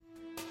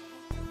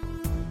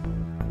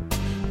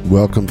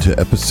Welcome to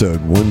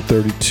episode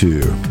 132,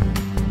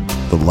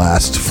 The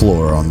Last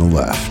Floor on the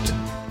Left.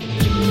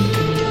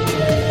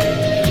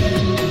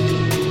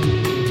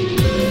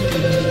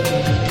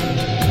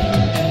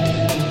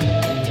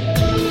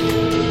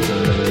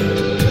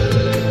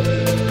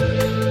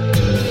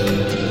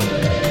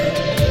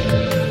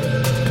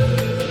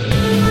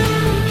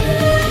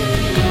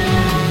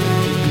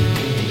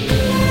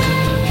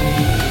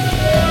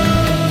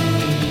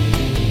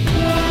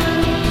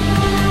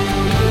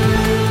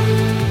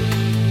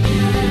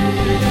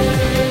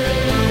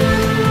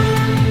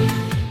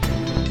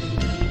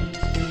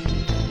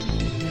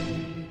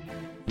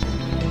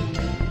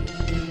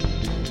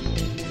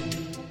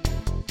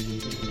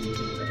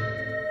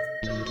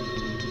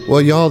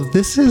 Well, y'all,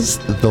 this is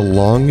the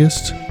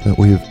longest that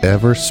we've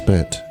ever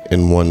spent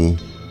in one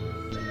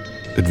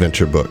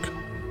adventure book.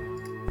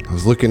 I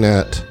was looking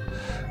at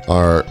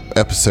our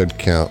episode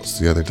counts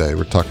the other day.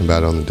 We're talking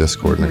about it on the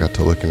Discord, and I got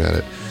to looking at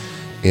it.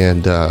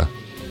 And,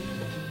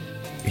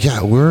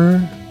 yeah,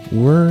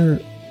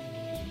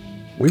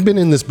 we've been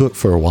in this book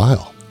for a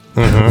while.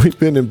 Mm-hmm. We've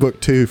been in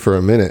book 2 for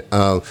a minute.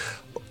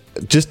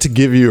 Just to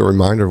give you a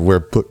reminder of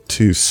where book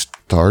 2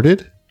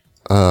 started,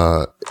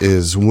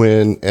 is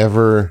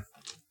whenever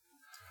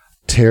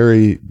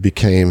Terry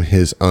became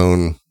his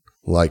own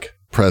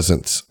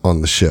presence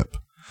on the ship.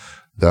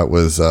 That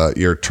was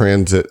your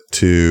transit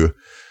to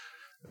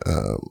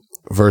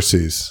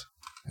Verces,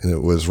 and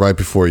it was right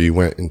before you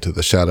went into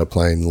the Shadow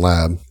Plane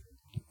lab.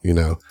 You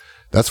know,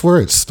 that's where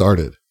it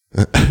started.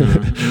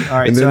 Mm-hmm. All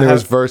right, and then there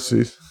was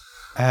Verces.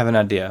 I have an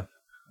idea.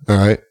 All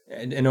right.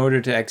 In order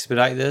to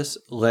expedite this,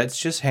 let's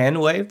just hand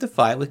wave the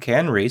fight with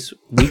Keanu Reeves.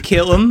 We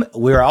kill him.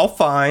 We're all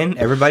fine.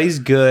 Everybody's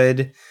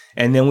good.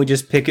 And then we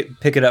just pick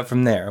it up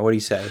from there. What do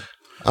you say?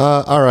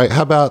 All right.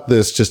 How about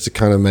this, just to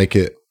kind of make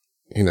it,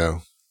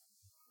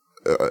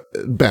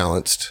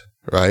 balanced,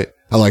 right?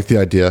 I like the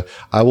idea.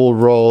 I will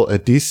roll a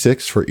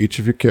d6 for each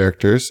of your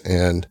characters,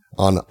 and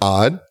on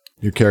odd,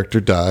 your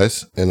character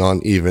dies, and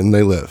on even,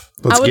 they live.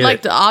 I would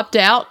like to opt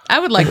out.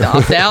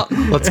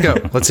 Let's go.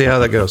 Let's see how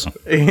that goes.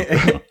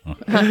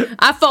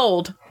 I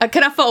fold.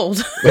 Can I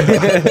fold?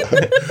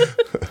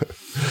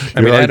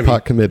 You're already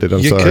pot committed.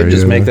 I'm sorry. You could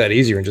just make that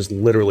easier and just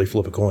literally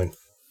flip a coin.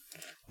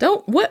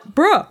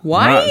 Bruh,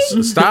 why?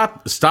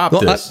 Stop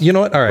this. You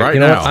know what? All right.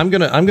 Now. What? I'm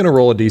gonna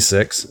roll a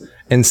d6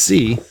 and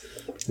see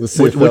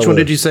which one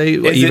did you say?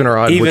 Even or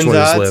odd? Which one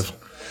does live?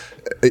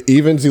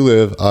 Evens you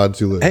live,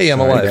 odds you live. Hey, I'm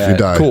alive. If you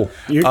die. Cool.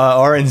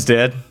 Orin's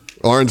dead.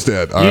 Orin's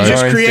dead. All you right.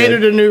 just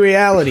created a new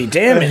reality.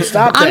 Damn it.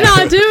 Stop that. I'm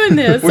not doing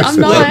this. I'm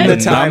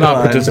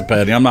not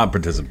participating. I'm not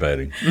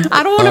participating.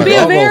 I don't want to be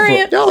a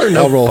variant. Y'all are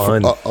no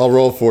fun. I'll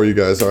roll for you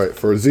guys. All right.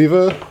 For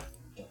Ziva,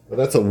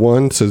 that's a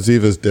 1, so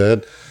Ziva's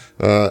dead.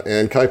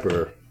 And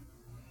Kuiper.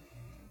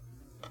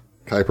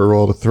 Kuiper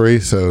rolled a 3,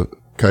 so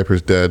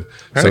Kuiper's dead.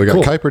 So we got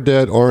Kuiper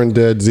dead, Orin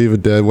dead,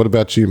 Ziva dead. What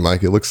about you,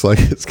 Mike? It looks like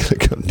it's going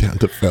to come down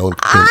to Fel and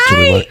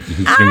Pinch.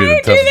 It's going to be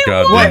the toughest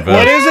goddamn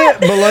What is it?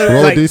 Below,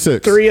 roll a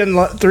d6.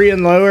 3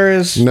 and lower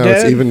is No, dead?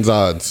 it's evens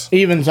odds.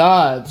 Evens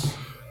odds.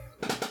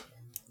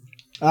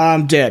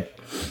 I'm dead.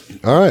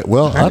 All right.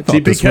 Well, I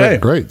thought this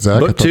went great, Zach.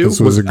 Book I thought 2 this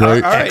was a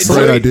great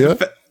idea.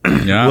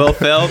 Yeah. Well,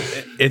 Fel,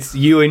 it's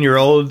you and your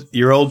old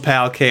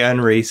pal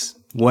Keanu Reeves.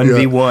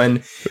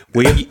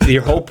 1v1.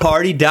 Your whole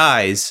party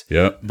dies.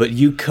 Yep. But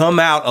you come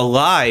out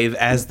alive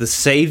as the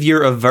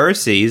savior of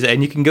Verces,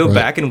 and you can go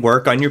back and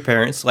work on your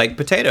parents'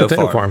 potato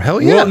farm.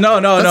 Hell yeah. Well,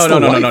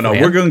 no.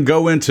 We're going to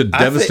go into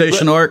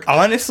Devastation Arc.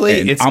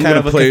 Honestly, it's kind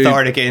of a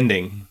cathartic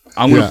ending.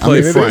 I'm going to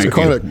play Frank.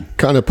 It's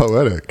kind of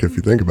poetic if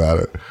you think about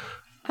it.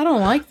 I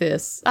don't like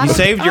this. You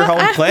saved your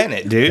whole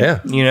planet, dude. Yeah.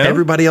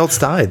 Everybody else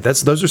died.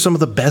 Those are some of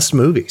the best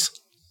movies.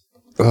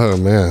 Oh,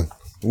 man.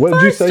 What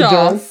did you say,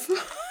 John?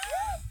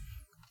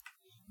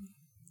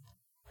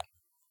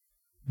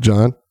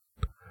 John?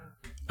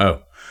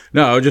 Oh.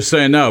 No, I was just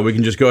saying, we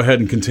can just go ahead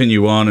and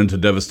continue on into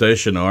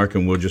Devastation Arc,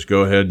 and we'll just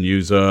go ahead and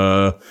use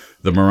the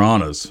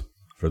Maranas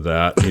for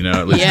that.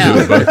 At least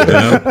do both of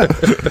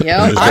them.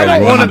 Yep. I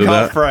don't want to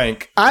call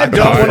Frank. I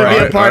don't want to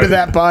be a part of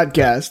that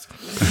podcast.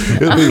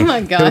 Oh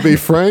my God. It'll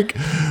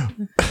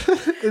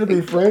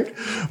be Frank.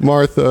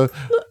 Martha,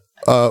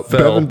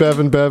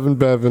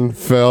 Bevan,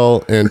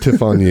 Fel, and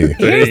Tiffany.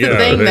 Here's the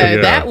thing,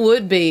 though. That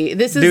would be.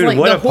 This is Dude,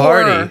 what the a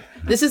horror. party.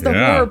 This is the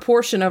horror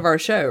portion of our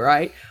show,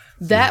 right?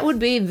 That would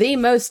be the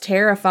most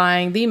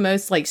terrifying, the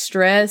most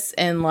stress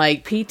and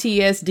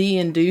PTSD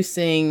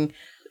inducing,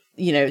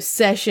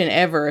 session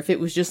ever. If it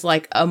was just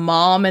a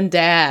mom and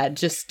dad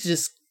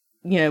just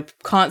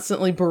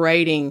constantly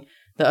berating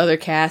the other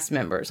cast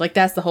members.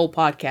 That's the whole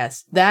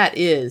podcast. That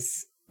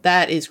is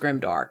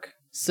grimdark.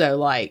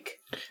 So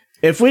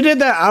If we did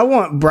that, I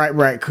want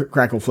Bright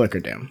Crackle Flicker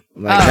Doom.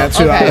 That's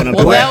who I want to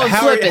play. Well,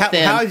 that would flip it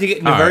then. How did you get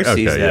into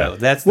Verces, though?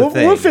 That's the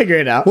thing. We'll figure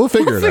it out. We'll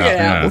figure it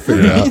out.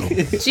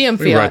 GM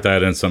We write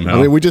that in somehow.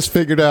 I mean, we just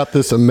figured out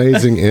this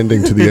amazing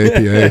ending to the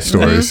APA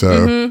story, so.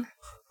 Mm-hmm.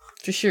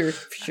 For sure.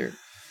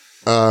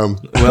 Well,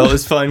 it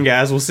was fun,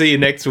 guys. We'll see you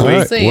next week. All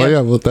right. Well,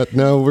 yeah.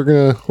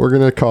 We're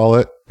gonna call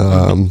it.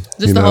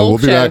 Just the whole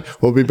show.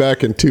 We'll be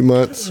back in 2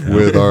 months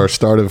with our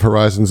start of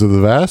Horizons of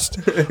the Vast.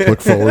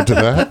 Look forward to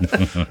that.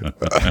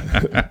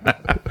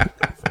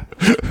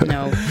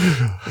 No.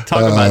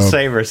 Talking about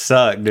save or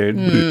suck, dude.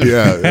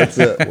 Yeah, that's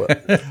it. Well,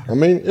 I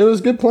mean, it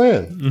was a good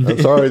plan. I'm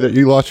sorry that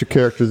you lost your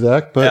character,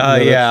 Zach, but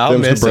I'll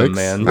miss him,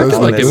 man. I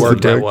feel like it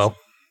worked out well.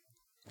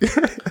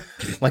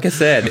 Like I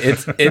said,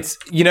 it's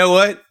you know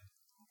what?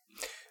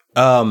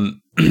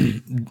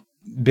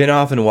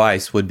 Benioff and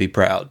Weiss would be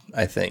proud,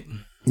 I think.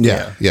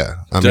 Yeah.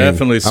 I mean,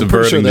 Definitely I'm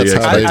pretty subverting the that's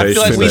how they I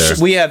feel like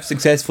finished. we have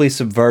successfully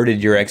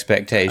subverted your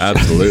expectations.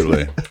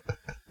 Absolutely.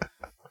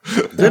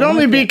 They'd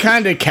only be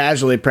kind of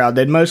casually proud.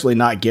 They'd mostly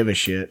not give a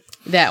shit.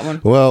 That one.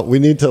 Well, we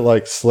need to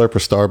like slurp a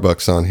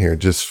Starbucks on here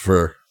just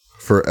for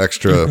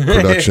extra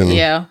production.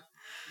 Yeah.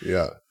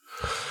 Yeah.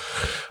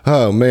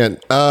 Oh man.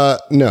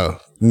 No,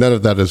 none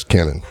of that is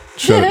canon.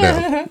 Shut it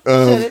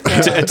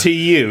down. To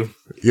you.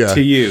 Yeah.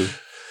 To you.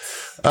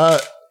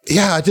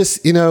 Yeah. I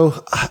just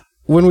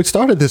when we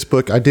started this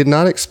book, I did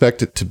not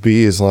expect it to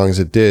be as long as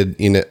it did,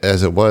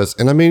 as it was.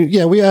 And I mean,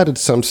 yeah, we added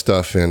some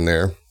stuff in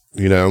there,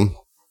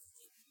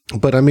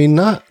 but I mean,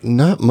 not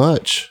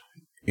much.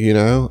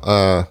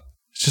 It's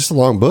just a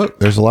long book.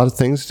 There's a lot of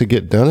things to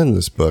get done in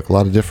this book. A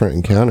lot of different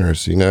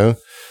encounters. There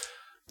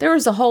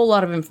was a whole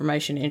lot of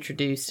information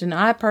introduced, and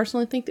I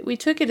personally think that we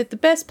took it at the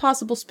best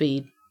possible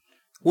speed.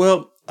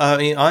 Well, I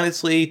mean,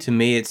 honestly, to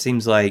me, it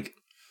seems like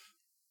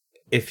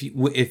if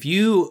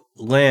you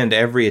land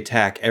every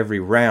attack, every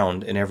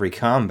round, in every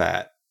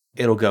combat,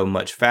 it'll go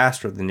much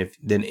faster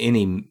than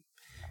any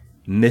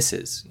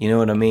misses. You know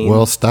what I mean?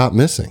 Well, stop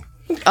missing.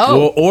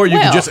 Oh, or you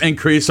can just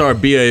increase our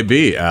BAB,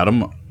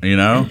 Adam. You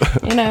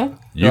can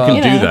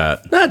do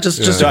that. Not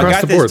just so I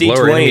across got the board. this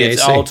Lower D20. any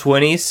It's AC. all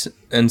 20s,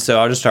 and so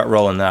I'll just start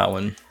rolling that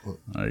one.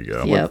 There you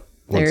go. Yep,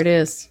 there it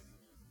is.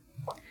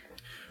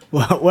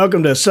 Well,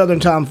 welcome to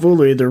Southern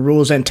Tomfoolery, the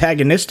rules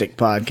antagonistic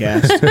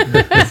podcast.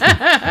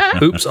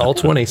 Oops, all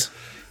 20s.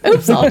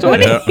 Oops, all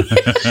 20.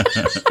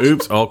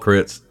 Oops, all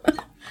crits.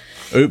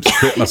 Oops,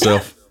 crit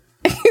myself.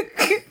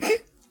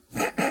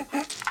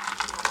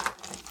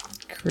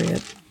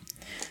 Crit.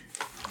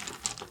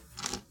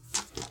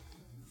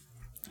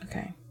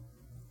 Okay.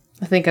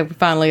 I think I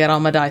finally got all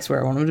my dice where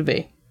I want them to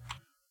be.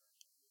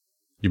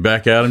 You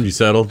back at him? You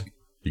settled?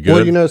 You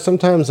good? Well,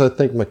 sometimes I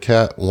think my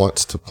cat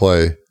wants to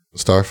play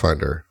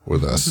Starfinder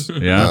with us.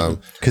 Yeah.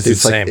 Because Dude,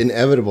 it's like same.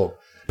 inevitable.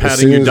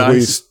 Patting your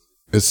dice.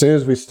 As soon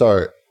as we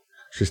start,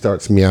 she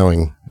starts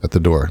meowing at the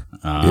door.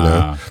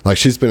 Like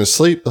she's been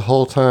asleep the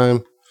whole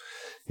time.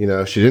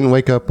 She didn't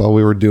wake up while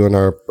we were doing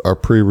our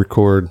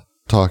pre-record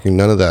talking,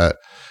 none of that.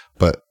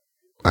 But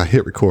I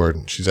hit record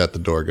and she's at the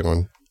door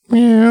going,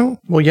 meow.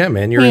 Well, yeah,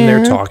 man, you're in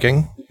there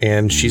talking,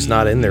 and she's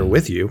not in there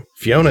with you.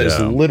 Fiona is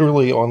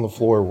literally on the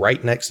floor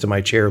right next to my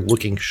chair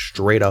looking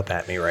straight up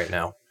at me right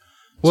now.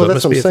 Well, So it that's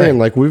must what be I'm a saying. thing.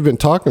 Like, we've been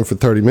talking for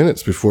 30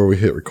 minutes before we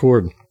hit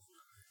record.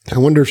 I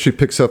wonder if she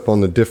picks up on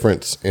the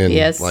difference in,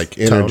 like,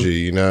 energy.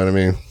 Tone. You know what I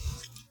mean?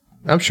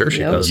 I'm sure she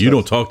does. You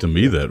don't talk to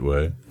me that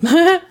way.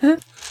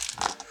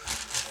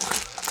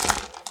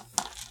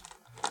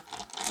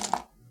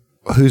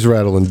 Who's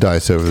rattling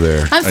dice over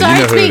there? I'm sorry, you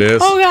know it's who me. it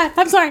is. Oh, God.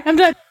 I'm sorry. I'm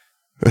done.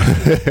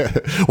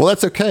 Well,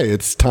 that's okay.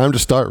 It's time to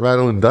start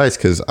rattling dice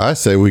because I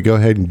say we go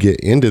ahead and get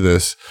into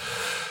this.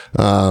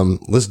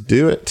 Let's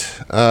do it.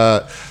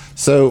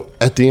 So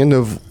at the end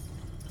of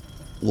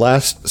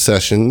last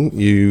session,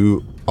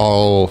 you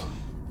all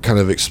kind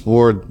of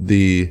explored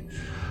the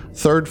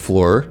third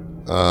floor.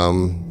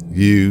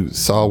 You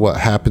saw what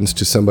happens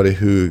to somebody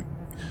who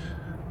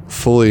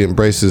fully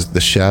embraces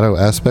the shadow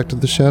aspect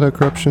of the shadow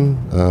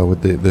corruption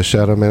with the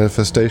shadow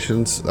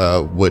manifestations,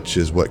 which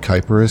is what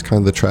Kuiper is, kind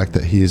of the track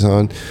that he's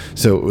on.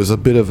 So it was a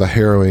bit of a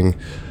harrowing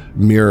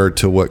mirror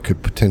to what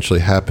could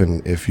potentially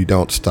happen if you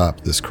don't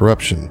stop this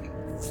corruption.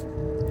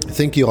 I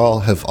think you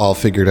all have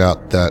figured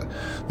out that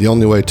the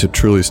only way to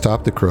truly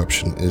stop the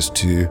corruption is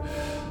to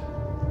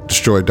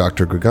destroy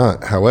Dr.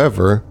 Gigant.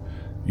 However,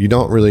 you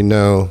don't really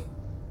know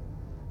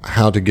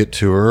how to get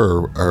to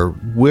her or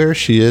where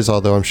she is,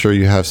 although I'm sure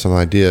you have some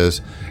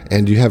ideas,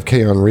 and you have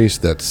Kaon Reese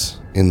that's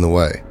in the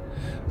way.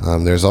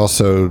 There's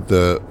also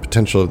the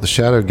potential of the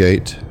Shadow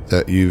Gate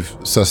that you've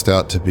sussed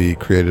out to be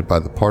created by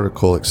the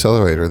particle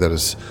accelerator that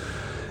is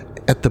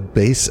at the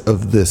base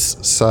of this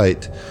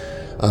site,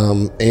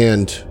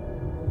 and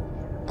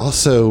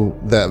also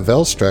that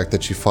Velstrak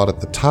that you fought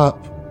at the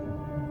top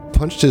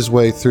punched his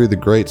way through the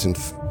grates and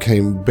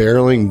came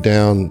barreling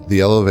down the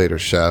elevator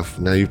shaft.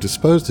 Now you've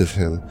disposed of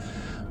him,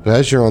 but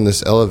as you're on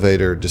this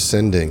elevator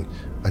descending,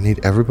 I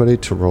need everybody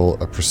to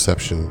roll a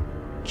perception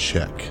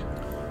check.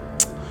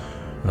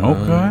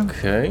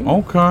 Okay.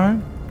 All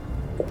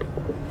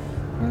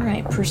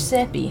right.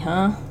 Persepi,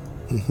 huh?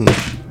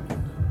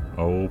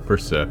 Oh,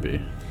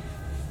 Persepi.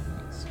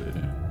 Let's see.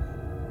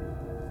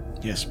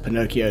 Yes,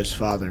 Pinocchio's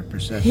father,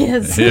 Persephone.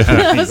 Yes. Yeah,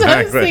 That's what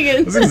I was exactly.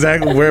 thinking. That's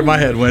exactly where my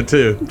head went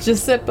too.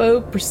 Giuseppe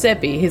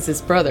Persepi is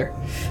his brother.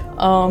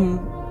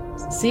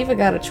 See if I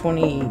got a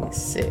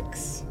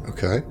 26.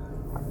 Okay.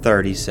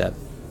 37.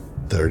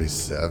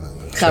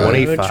 37. Thought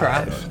we would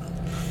try.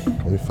 25.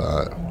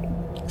 25.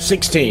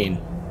 16.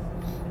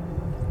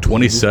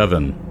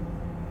 27.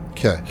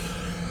 Okay.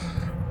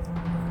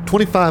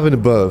 25 and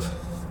above.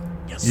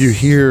 Yes. You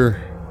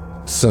hear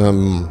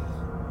some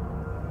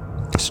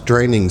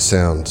straining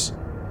sounds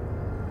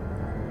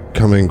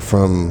coming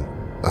from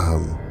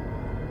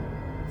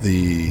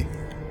the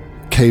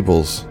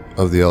cables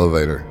of the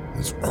elevator.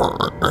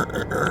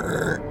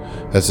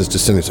 As it's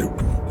descending,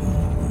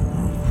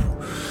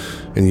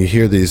 and you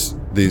hear these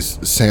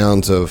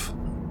sounds of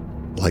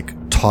like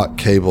taut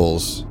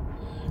cables,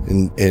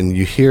 and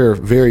you hear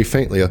very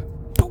faintly a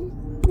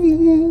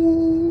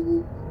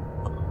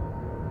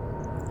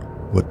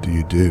what do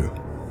you do?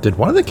 Did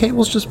one of the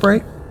cables just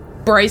break?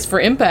 Brace for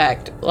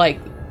impact. Like,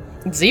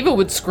 Ziva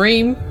would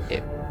scream,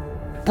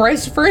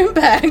 brace for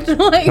impact.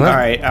 Like, All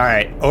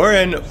right.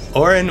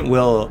 Orin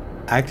will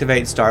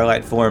activate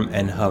Starlight form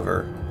and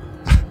hover.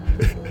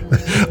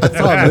 I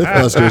thought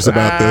Mythbusters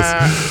about this.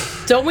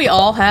 don't we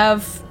all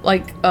have,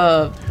 like,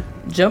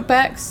 jump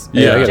packs?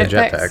 Yeah, I got a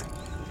Jetpacks? jetpack.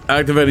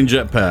 Activating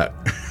jetpack.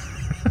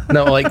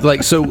 No,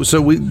 so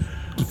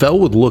Fel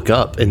would look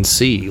up and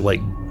see,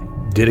 like,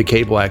 did a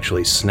cable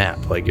actually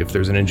snap? Like, if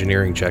there's an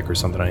engineering check or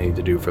something I need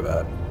to do for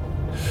that.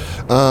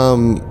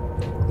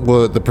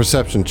 Well, the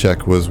perception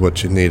check was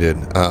what you needed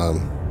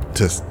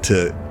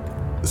to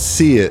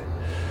see it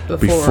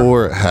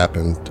before it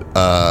happened.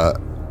 Yeah,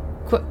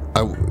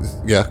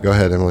 go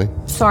ahead, Emily.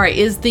 Sorry,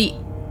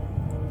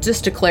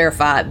 just to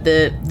clarify,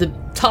 the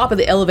top of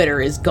the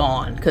elevator is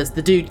gone because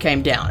the dude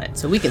came down it,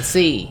 so we can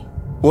see.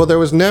 Well, there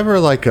was never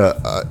like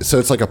so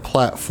it's like a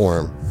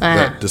platform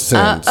that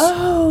descends.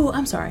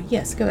 I'm sorry.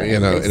 Yes, go ahead. You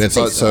know, and it's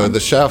so the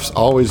shaft's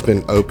always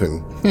been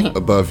open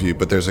above you,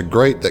 but there's a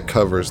grate that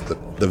covers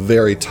the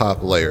very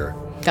top layer.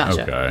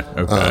 Gotcha.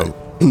 Okay.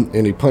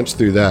 And he punched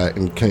through that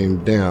and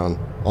came down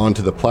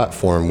onto the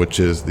platform, which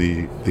is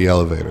the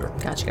elevator.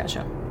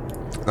 Gotcha.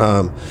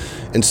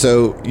 And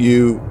so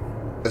you,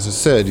 as I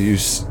said, you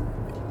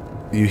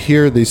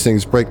hear these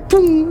things break,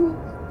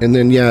 and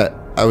then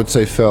I would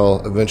say,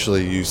 Fel,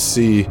 eventually you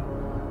see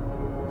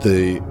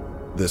very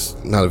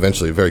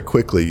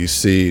quickly, you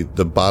see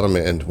the bottom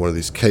end, one of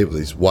these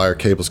wire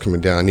cables coming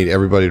down. I need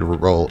everybody to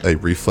roll a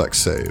reflex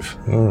save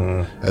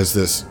as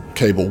this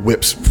cable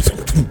whips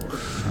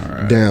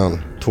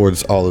down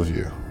towards all of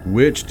you.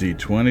 Which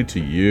D20 to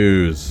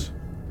use?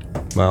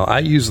 Well, I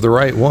used the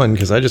right one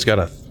because I just got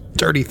a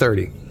dirty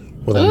 30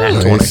 with a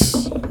nat 20.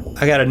 Nice.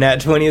 I got a nat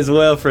 20 as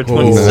well for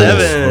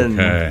 27.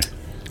 Okay.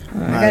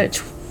 I got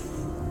a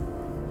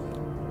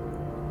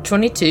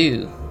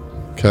 22.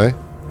 Okay.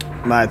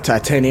 My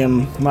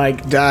titanium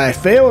mic die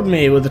failed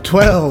me with a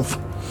 12.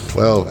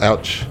 12.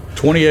 Ouch.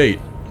 28.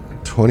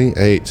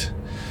 28.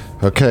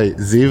 Okay,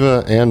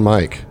 Ziva and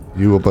Mike,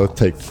 you will both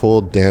take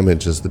full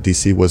damage as the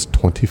DC was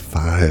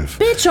 25.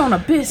 Bitch on a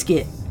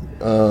biscuit.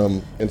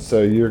 And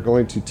so you're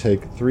going to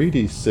take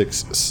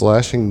 3d6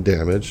 slashing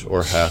damage,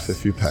 or half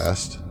if you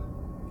passed.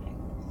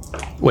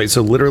 Wait,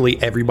 so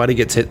literally everybody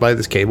gets hit by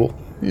this cable?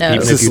 No.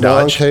 Even if you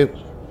dodge?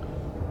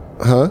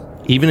 Huh?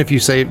 Even if you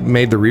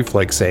made the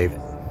reflex save,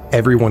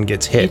 everyone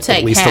gets hit. You take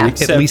at least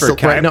half. at least for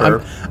right now.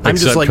 I'm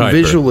just Except like Kuiper.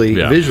 visually,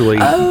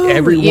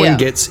 everyone yeah.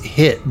 gets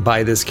hit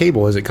by this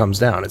cable as it comes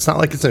down. It's not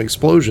like it's an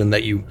explosion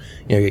that you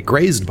get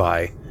grazed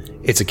by.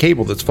 It's a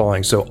cable that's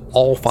falling, so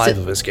all five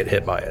of us get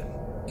hit by it.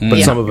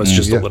 But some of us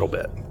just a little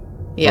bit.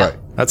 Yeah.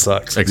 Right. That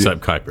sucks.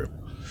 Except Kuiper.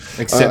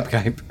 Except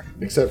Kuiper.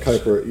 Except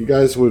Kuiper, you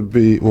guys will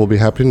be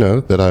happy to know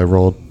that I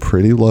rolled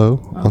pretty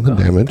low on the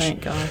damage.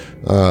 Thank God.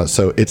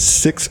 So it's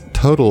 6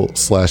 total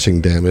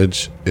slashing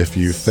damage if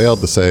you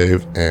failed the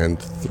save,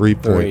 and 3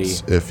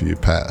 points if you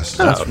passed.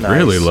 That's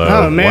really low.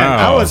 Oh, man.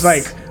 Wow. I was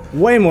like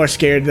way more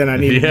scared than I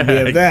needed to be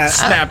of that.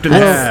 Snapped in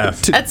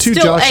half. That's To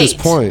still Josh's 8.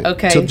 point,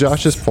 Okay. to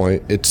Josh's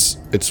point, it's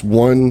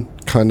one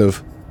kind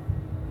of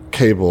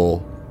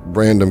cable,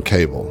 random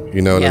cable.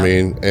 You know what I Yeah.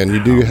 mean? And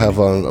you do have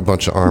on a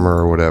bunch of armor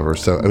or whatever.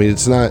 So I mean,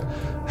 it's not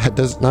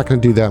going to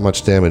do that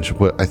much damage.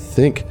 What I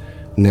think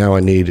now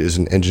I need is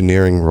an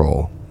engineering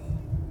roll.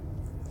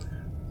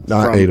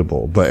 Not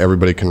aidable, but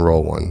everybody can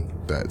roll one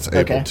that's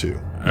able to.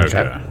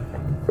 Okay.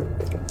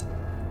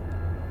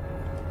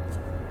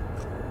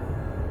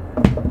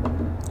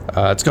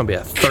 It's going to be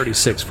a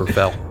 36 for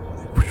Fel.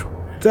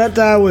 That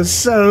die was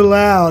so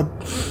loud.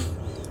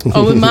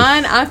 Oh, with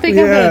mine, I think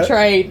I'm Yeah. gonna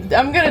trade.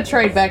 I'm gonna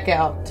trade back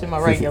out to my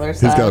regular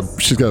size.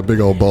 She's got a big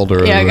old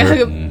boulder Yeah, I over gotta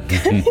there. go.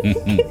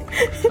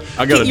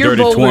 I got a Your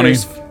dirty 20.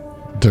 boulders.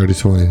 Dirty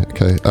 20.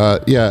 Okay.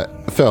 Yeah,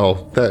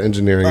 Phil, that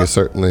engineering is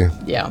certainly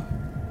Yeah.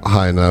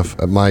 high enough.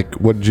 Mike,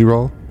 what did you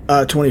roll?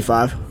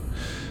 25.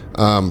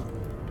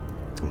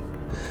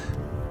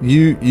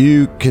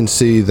 You can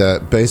see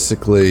that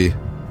basically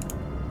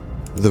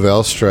the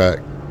Velstrak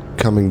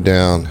coming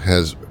down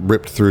has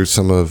ripped through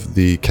some of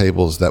the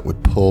cables that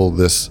would pull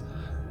this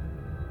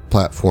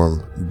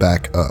platform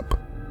back up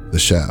the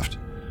shaft,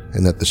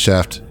 and that the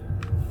shaft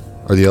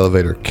or the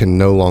elevator can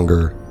no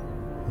longer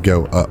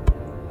go up,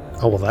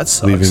 Oh, well, that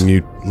sucks.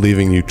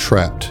 leaving you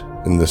trapped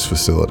in this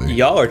facility.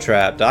 Y'all are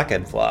trapped. I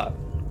can fly.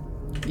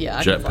 Yeah.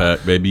 I can fly.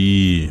 Jetpack,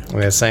 baby.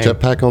 Yeah, same.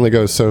 Jetpack only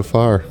goes so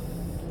far.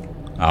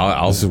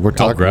 I'll We're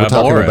grab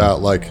talking Oren.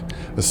 about like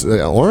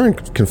Oren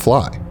can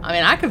fly. I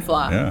mean, I can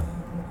fly. Yeah.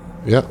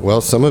 Yeah.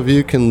 Well, some of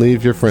you can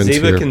leave your friends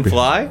Ziva here. can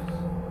fly?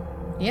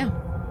 Yeah.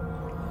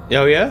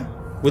 Oh, yeah?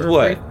 With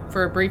what?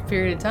 For a brief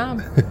period of time.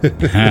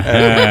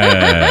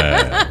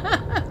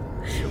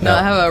 No,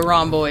 I have a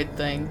rhomboid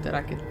thing that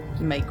I could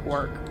make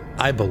work.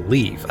 I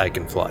believe I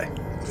can fly.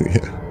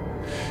 Yeah.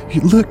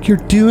 Look, you're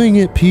doing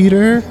it,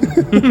 Peter.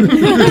 That's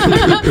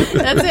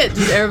it.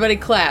 Just everybody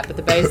clap at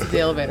the base of the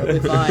elevator. We'll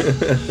be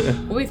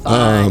fine. We'll be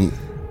fine.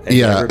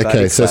 Yeah. everybody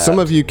Okay. So some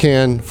clapped. of you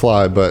can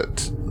fly,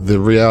 but the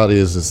reality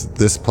is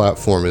this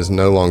platform is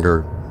no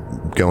longer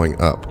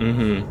going up.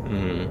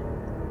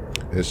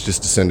 It's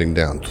just descending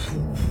down.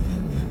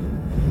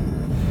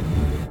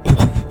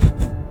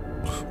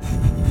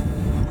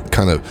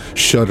 Kind of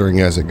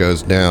shuddering as it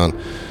goes down.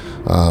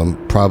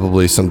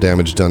 Probably some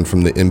damage done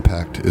from the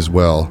impact as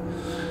well.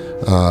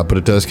 But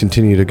it does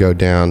continue to go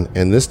down.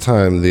 And this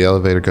time the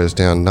elevator goes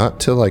down not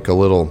to like a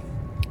little...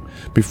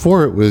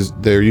 Before it was,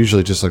 they're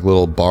usually just like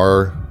little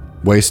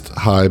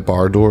waist-high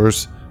bar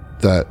doors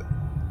that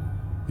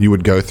you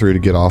would go through to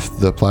get off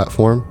the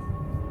platform.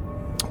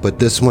 But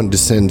this one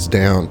descends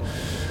down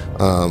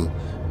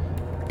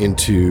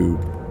into...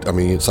 I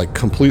mean, it's like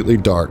completely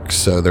dark,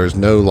 so there's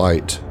no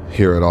light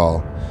here at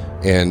all.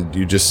 And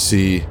you just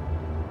see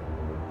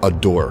a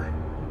door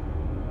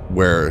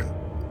where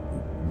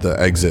the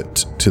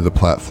exit to the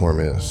platform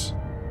is.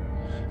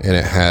 And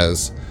it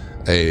has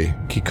a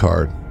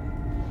keycard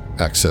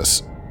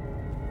access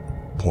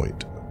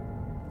point.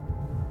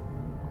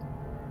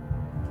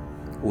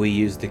 We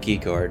use the key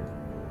card.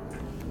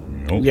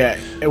 Nope. Yeah.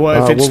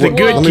 Well, if it's well, the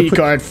good let me key put-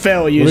 card,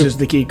 Fel uses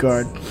the key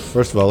card.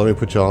 First of all, let me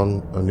put you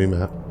on a new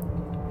map.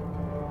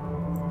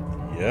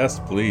 Yes,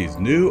 please.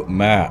 New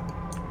map.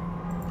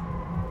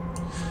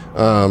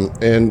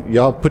 And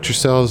y'all put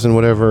yourselves in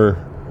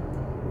whatever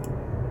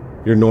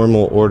your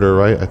normal order,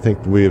 right? I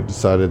think we have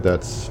decided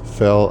that's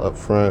Fel up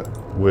front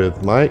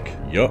with Mike,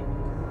 Yup.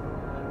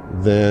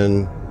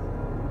 then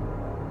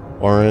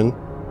Oren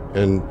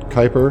and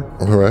Kuiper.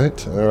 All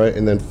right.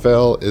 And then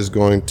Fel is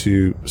going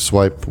to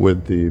swipe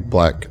with the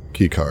black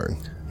key card,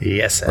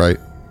 Yes, sir. right?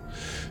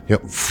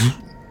 Yep.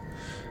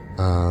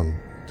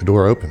 The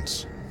door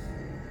opens.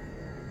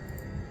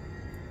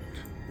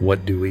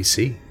 What do we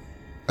see?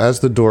 As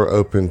the door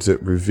opens,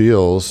 it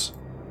reveals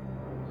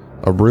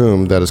a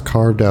room that is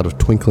carved out of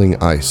twinkling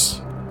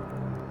ice.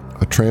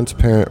 A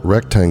transparent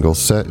rectangle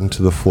set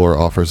into the floor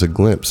offers a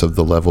glimpse of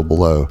the level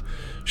below,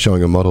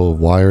 showing a muddle of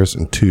wires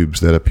and tubes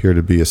that appear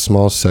to be a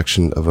small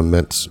section of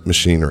immense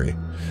machinery.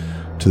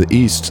 To the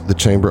east, the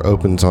chamber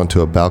opens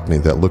onto a balcony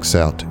that looks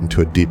out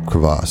into a deep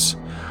crevasse.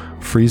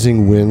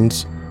 Freezing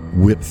winds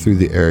whip through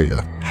the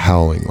area,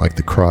 howling like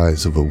the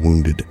cries of a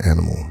wounded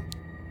animal.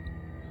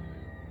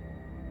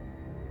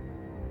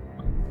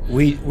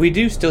 We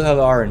do still have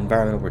our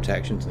environmental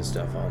protections and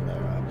stuff on there,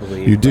 I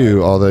believe. You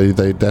do, although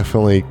they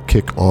definitely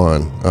kick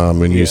on.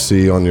 And you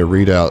see on your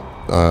readout,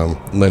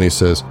 Lenny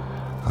says,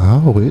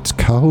 "Oh, it's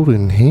cold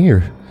in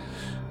here.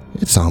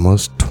 It's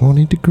almost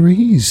 20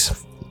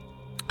 degrees.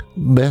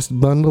 Best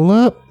bundle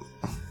up."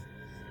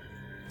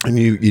 And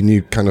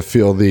you kind of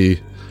feel the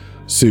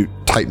suit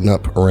tighten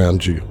up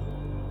around you.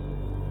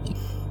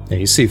 And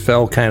you see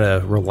Fel kind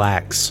of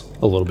relax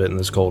a little bit in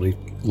this cold. He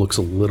looks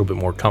a little bit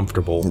more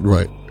comfortable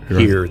Right.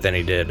 here than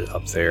he did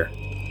up there.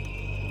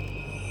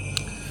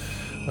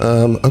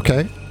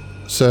 Okay.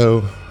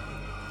 So,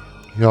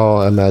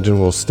 y'all imagine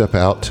we'll step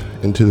out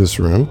into this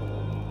room.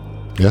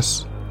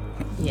 Yes?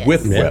 Yes.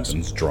 With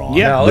weapons drawn.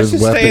 Yeah. No, let's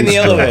With just stay in the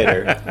weapons.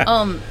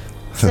 elevator.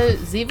 So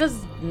Ziva's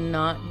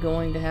not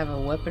going to have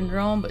a weapon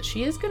drawn, but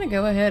she is going to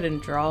go ahead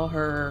and draw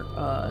her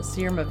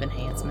Serum of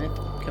Enhancement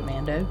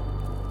Commando.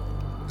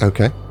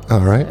 Okay.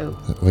 All right. Oh.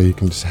 That way you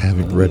can just have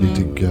it ready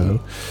to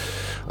go.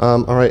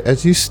 All right.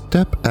 As you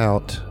step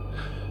out,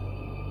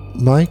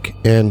 Mike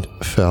and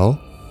Fel.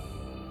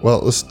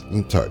 Well,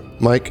 sorry.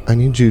 Mike, I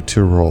need you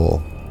to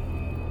roll.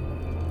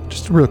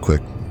 Just real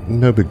quick.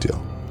 No big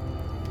deal.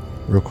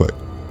 Real quick.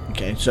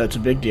 Okay, so it's a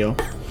big deal.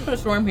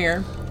 Just storm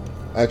here.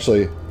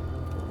 Actually,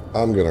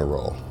 I'm going to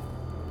roll.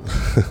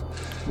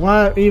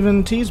 Why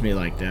even tease me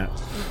like that?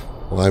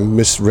 Well, I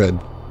misread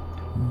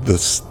the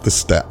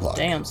stat block.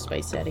 Damn,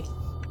 Space Eddie.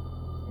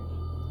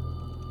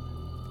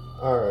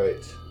 All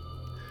right.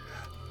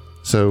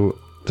 So,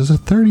 does a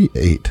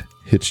 38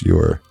 hit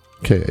your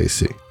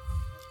KAC?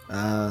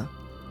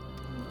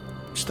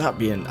 Stop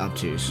being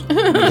obtuse.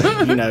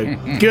 You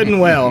know, good and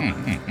well.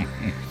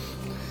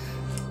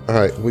 All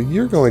right. Well,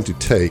 you're going to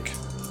take...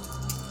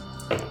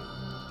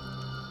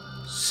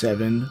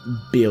 7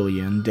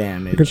 billion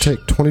damage. You're going to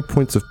take 20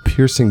 points of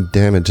piercing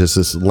damage as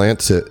this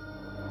lancet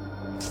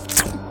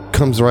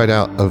comes right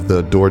out of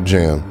the door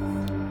jamb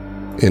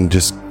and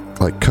just,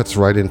 like, cuts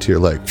right into your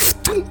leg.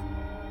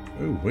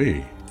 Ooh,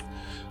 wee.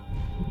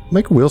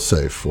 Make a will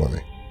save for me.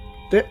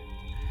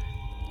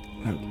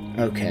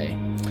 Okay.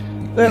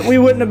 We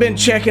wouldn't have been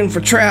checking for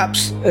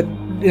traps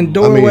in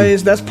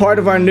doorways. That's part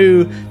of our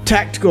new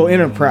tactical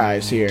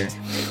enterprise here.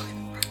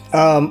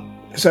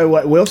 So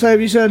what, will save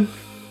you said?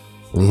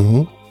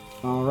 Mm-hmm.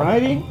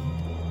 Alrighty.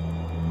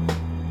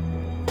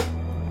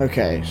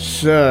 Okay,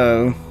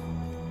 so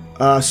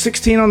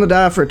 16 on the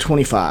die for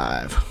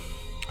 25.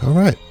 All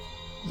right.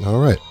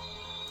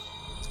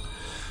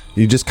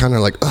 You just kind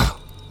of like, oh,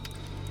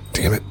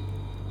 damn it.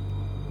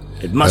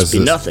 It must As be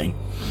this- nothing.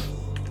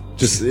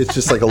 It's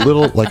just like a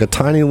little, like a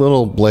tiny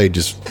little blade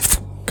just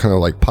kind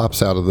of like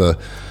pops out of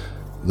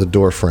the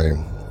door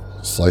frame,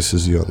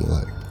 slices you on the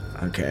leg.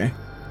 Okay.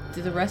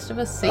 Do the rest of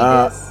us see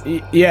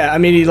this? Yeah, I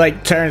mean, he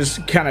like turns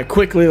kind of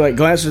quickly, like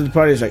glances at the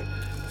party. He's like,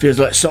 feels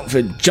like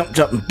something jumped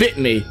up and bit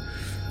me.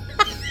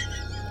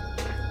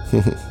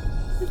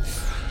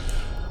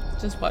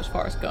 Just watch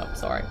Forrest Gump.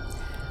 Sorry.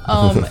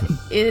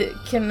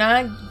 Can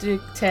I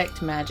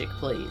detect magic,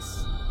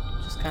 please?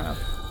 Just kind of.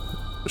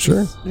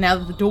 Sure. Now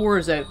that the door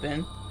is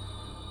open.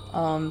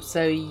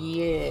 So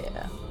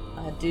yeah,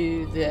 I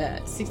do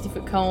the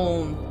 60-foot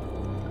cone.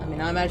 I mean,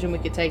 I imagine we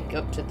could take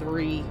up to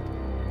 3.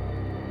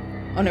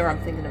 Oh no, I'm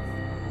thinking of.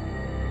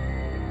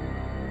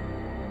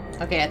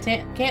 Okay, I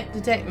can't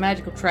detect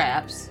magical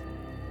traps.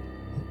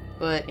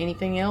 But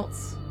anything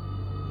else?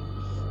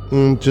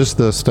 Just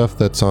the stuff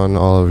that's on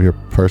all of your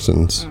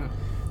persons.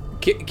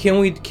 Can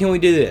we do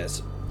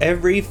this?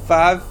 Every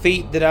 5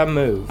 feet that I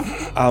move,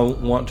 I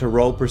want to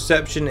roll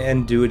perception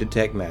and do a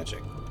detect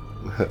magic.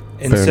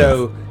 And Fair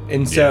so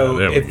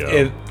there we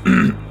if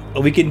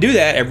we can do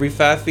that every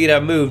 5 feet I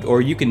moved,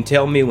 or you can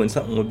tell me when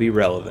something would be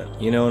relevant.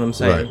 You know what I'm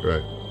saying?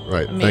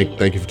 Right. I mean-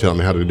 Thank you for telling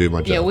me how to do my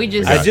job. Yeah, we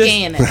just I just-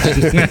 scan it.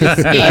 Just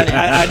scan it.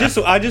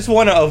 I just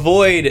want to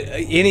avoid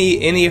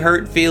any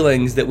hurt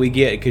feelings that we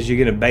get because you're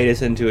gonna bait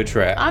us into a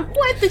trap.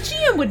 What? The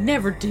GM would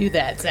never do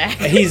that, Zach.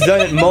 He's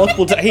done it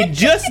multiple times. He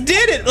just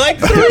did it like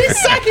 3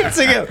 seconds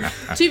ago.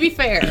 To be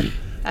fair, that's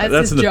That's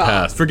his in the job.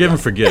 past. Forgive and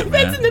forget,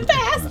 That's in man. the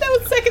past. That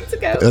was seconds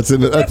ago. That's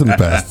in the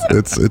past.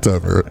 It's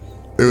over.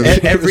 It was,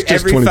 Every it was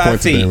just 20 5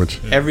 points of feet. damage.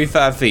 Every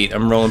 5 feet,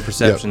 I'm rolling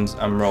perceptions.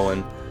 I'm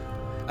rolling.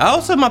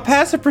 Also, my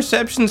passive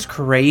perception's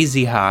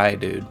crazy high,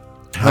 dude.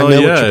 I Oh, know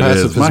yeah, what your it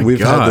passive is. is. My We've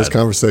had this God.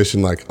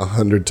 conversation like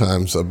 100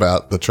 times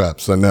about the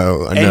traps. I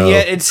know. And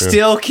yet it Yeah.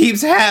 still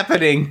keeps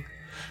happening.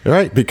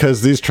 Right,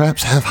 because these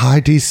traps have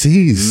high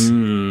DCs.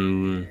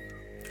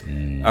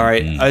 All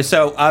right.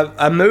 So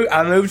I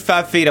moved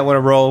 5 feet. I want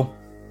to roll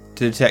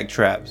to detect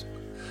traps.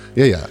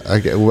 Yeah. I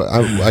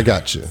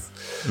got you.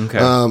 Okay.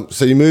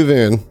 So you move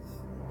in.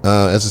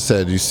 As I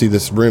said, you see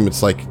this room.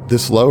 It's like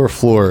this lower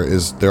floor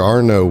there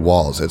are no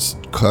walls. It's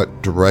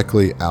cut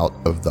directly out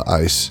of the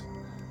ice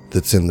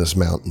that's in this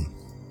mountain.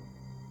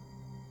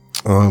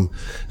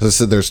 As I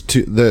said, there's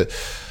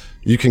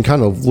you can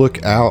kind of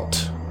look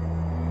out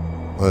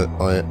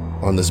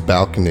on this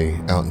balcony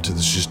out into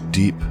this just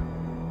deep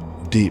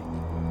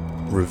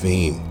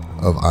ravine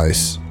of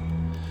ice.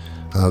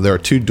 There are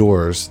 2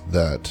 doors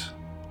that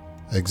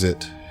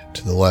exit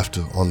to the left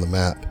on the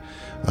map.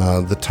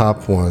 The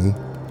top one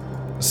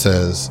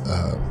says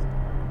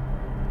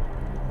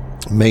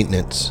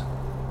maintenance,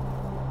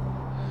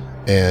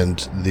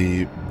 and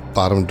the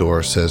bottom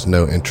door says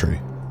no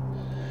entry.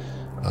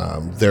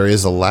 There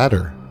is a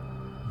ladder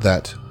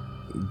that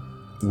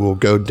will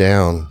go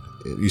down.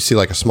 You see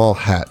like a small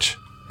hatch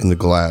in the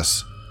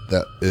glass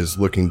that is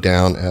looking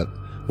down at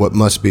what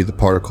must be the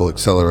particle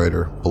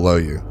accelerator below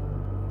you.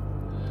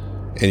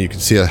 And you can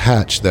see a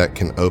hatch that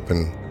can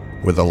open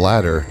with a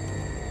ladder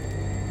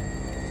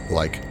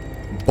like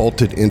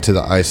bolted into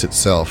the ice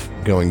itself,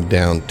 going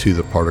down to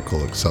the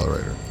particle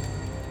accelerator.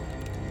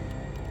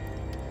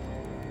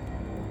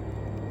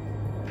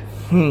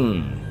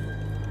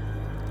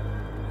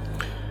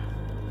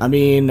 I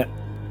mean,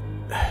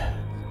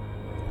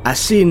 I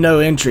see no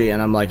entry,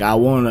 and I'm like, I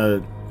want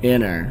to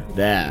enter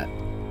that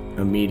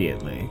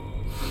immediately.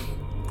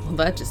 Well,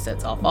 that just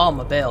sets off all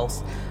my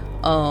bells.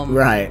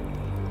 Right.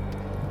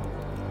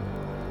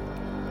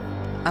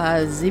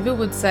 Ziva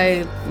would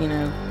say,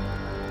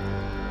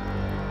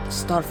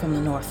 start from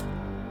the north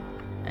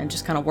and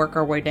just kind of work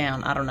our way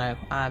down. I don't know.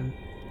 I'm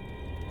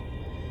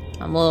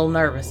a little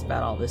nervous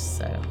about all this.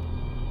 So,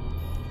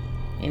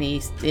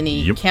 any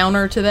Yep.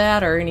 counter to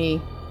that or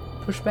any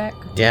pushback?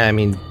 Yeah, I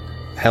mean,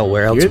 hell,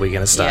 where else Good. are we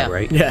gonna start, Yeah.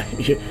 right? Yeah,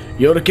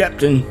 you're the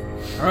captain.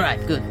 All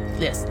right, good.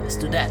 Let's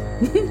do that.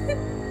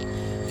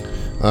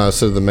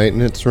 So the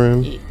maintenance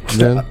room, Yeah.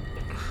 then?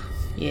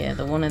 Yeah,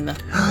 the one in the.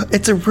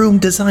 It's a room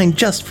designed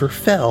just for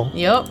Fel.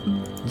 Yep.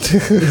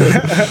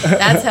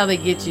 That's how they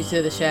get you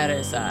to the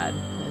shadow side.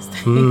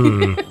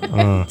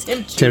 Tempt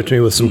you. Tempt me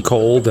with some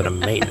cold and a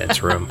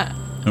maintenance room.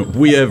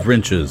 We have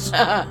wrenches.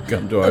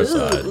 Come to our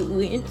side.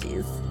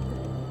 Ooh,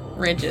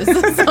 wrenches.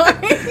 Sorry.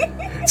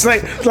 It's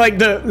like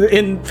the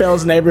in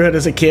Fell's neighborhood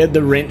as a kid,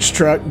 the wrench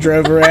truck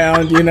drove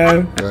around,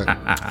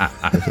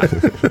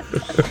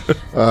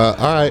 All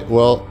right,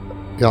 well,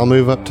 y'all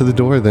move up to the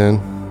door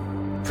then.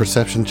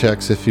 Perception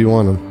checks if you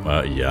want them.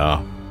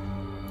 Yeah.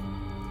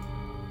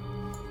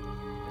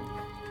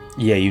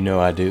 Yeah, you know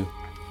I do.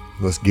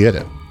 Let's get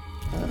it.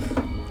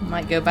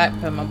 Might go back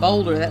for my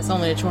boulder. That's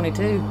only a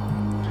 22.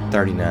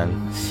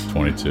 39.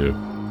 22.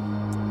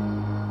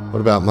 What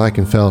about Mike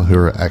and Fel, who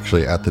are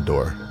actually at the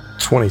door?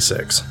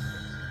 26.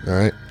 All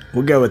right.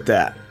 We'll go with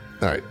that.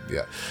 All right,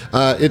 yeah.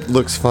 It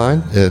looks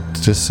fine. It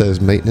just says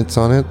maintenance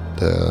on it.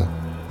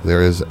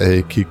 There is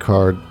a key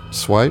card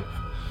swipe,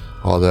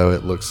 although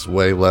it looks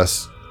way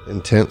less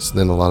intense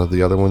than a lot of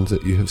the other ones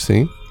that you have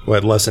seen.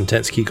 What, less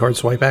intense key card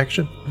swipe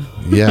action?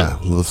 Yeah,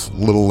 a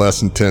little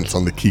less intense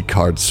on the key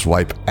card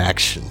swipe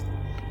action.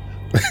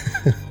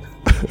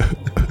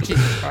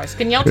 Jesus Christ.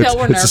 Can y'all tell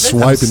we're It's a nervous?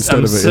 swipe instead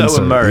I'm of an so insert.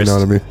 immersed. You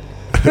know what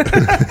I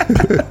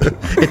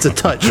mean? It's a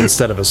touch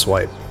instead of a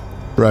swipe.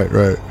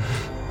 Right.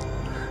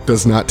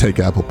 Does not take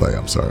Apple Pay.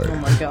 I'm sorry. Oh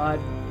my God.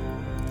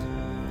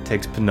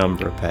 Takes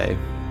Penumbra pay.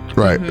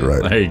 Right.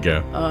 There you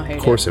go. Oh, I hate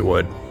Of course it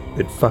would.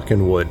 It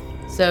fucking would.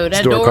 it. So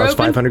that Store door costs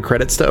open? 500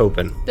 credits to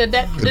open. Did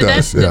that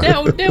does, yeah.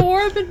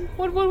 door open?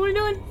 What are we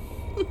doing?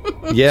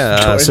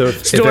 Yeah, so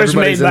if Stores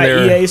made everybody's in by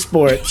there, EA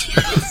Sports.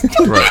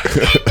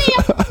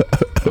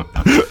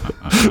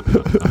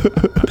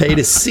 pay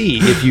to see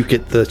if you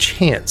get the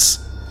chance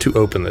to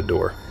open the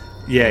door.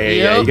 Yeah.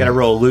 Yep. You got to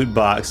roll a loot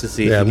box to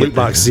see Yeah, if you loot get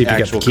box to see if you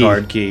got actual the key.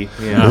 card key.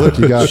 Yeah. Look,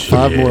 you got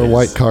 5 more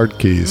white card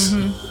keys.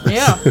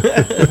 Yeah.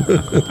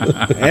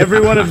 Every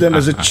one of them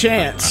is a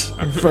chance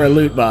for a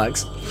loot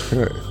box. All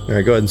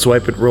right, go ahead and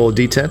swipe it. Roll a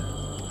d10.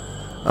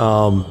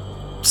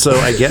 So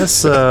I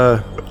guess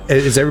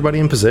is everybody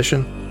in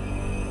position?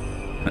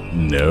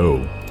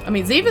 No. I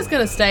mean, Ziva's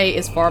gonna stay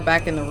as far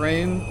back in the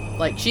room.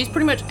 Like, she's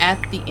pretty much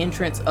at the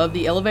entrance of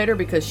the elevator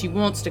because she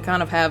wants to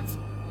kind of have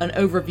an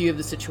overview of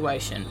the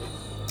situation.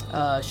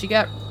 She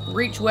got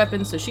reach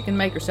weapons, so she can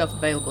make herself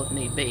available if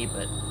need be,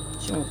 but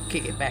she won't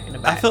kick it back in the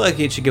back. I feel like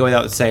it should go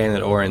without saying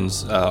that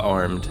Orin's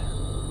armed.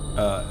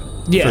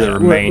 Yeah, for the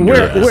remainder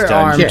of this we're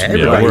armed. dungeon.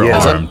 Yeah, everybody we're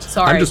is. armed.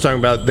 Sorry. I'm just talking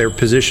about their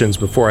positions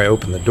before I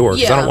open the door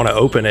because I Yeah. don't want to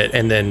open it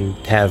and then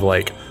have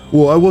like,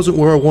 well, I wasn't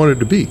where I wanted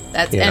to be.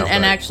 That's You know,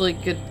 and right. actually,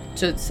 good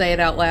to say it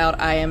out loud.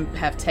 I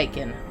have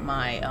taken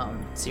my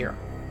serum.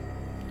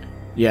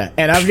 Yeah,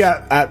 and I've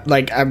got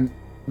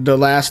the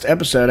last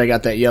episode I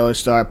got that Yellow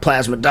Star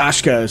Plasma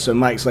Dashko, so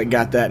Mike's like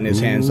got that in his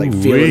hands, like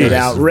feeling it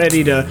out,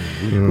 ready to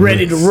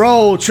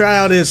roll, try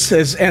out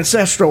his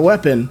ancestral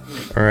weapon.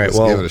 All right, Let's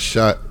give it well, a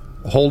shot.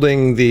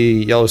 holding the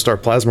Yellow Star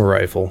plasma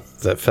rifle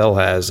that Fel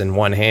has in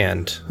one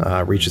hand,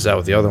 reaches out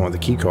with the other one, the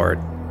key card,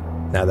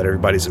 now that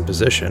everybody's in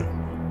position,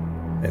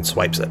 and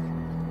swipes it.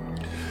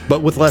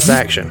 But with less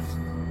action.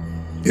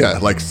 Yeah,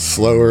 like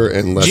slower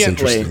and less Gently.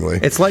 interestingly.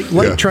 It's like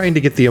Yeah. trying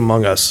to get the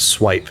Among Us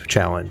swipe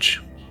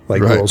challenge. Like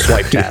a Right. little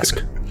swipe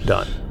task.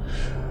 Done.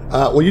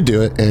 Well, you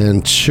do it,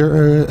 and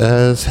sure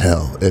as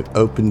hell, it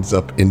opens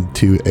up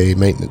into a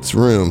maintenance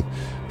room.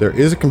 There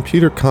is a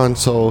computer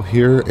console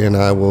here, and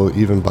I will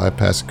even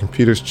bypass a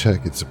computer's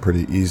check. It's a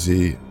pretty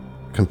easy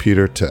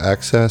computer to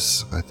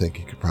access. I think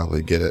you could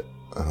probably get it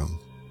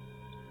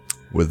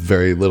with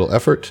very little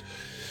effort.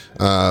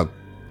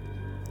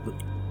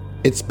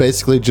 It's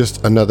basically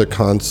just another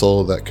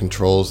console that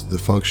controls the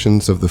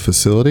functions of the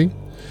facility.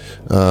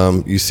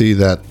 You see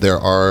that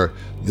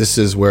this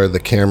is where the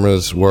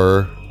cameras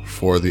were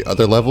for the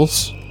other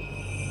levels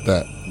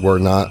that were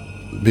not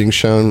being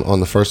shown on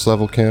the first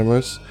level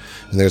cameras.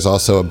 And there's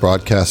also a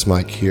broadcast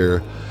mic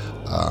here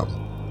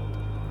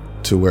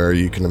to where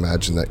you can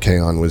imagine that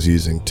Kaon was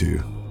using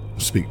to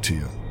speak to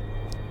you.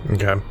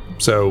 Okay.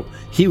 So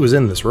he was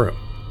in this room,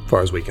 as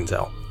far as we can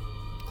tell.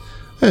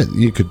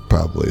 You could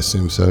probably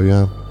assume so,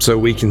 yeah. So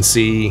we can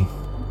see,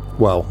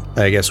 well,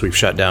 I guess we've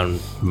shut down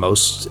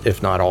most,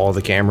 if not all, of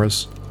the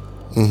cameras.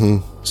 Mm-hmm.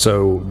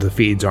 So the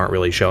feeds aren't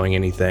really showing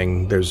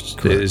anything.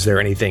 Is there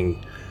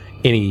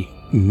any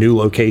new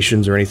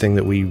locations or anything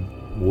that we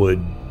would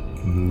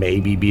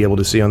maybe be able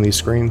to see on these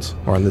screens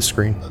or on this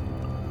screen?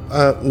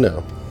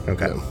 No.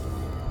 Okay.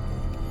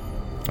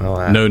 No.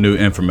 Well, No new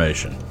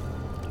information.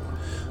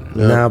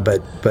 no,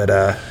 but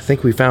I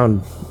think we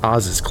found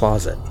Oz's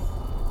closet.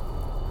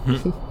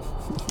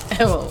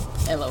 Oh,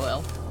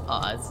 LOL.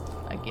 Oz.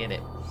 I get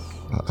it.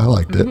 I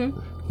liked it.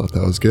 Thought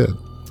that was good.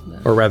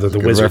 Or rather, the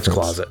good wizard's reference.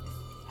 closet.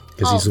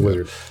 Because he's the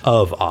wizard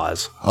of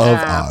Oz. Of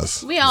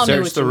Oz. We all knew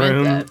Search what the you meant.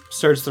 room. That.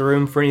 Search the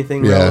room for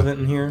anything Yeah.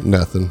 relevant in here.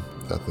 Nothing.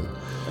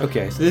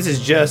 Okay, so this is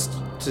just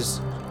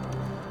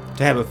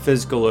to have a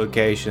physical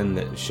location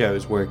that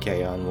shows where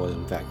Kaon was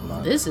in fact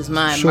not. This is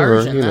my Sure,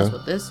 immersion. you That's know.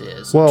 what this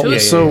is. Well, Yeah,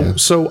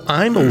 so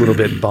I'm a little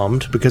bit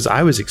bummed because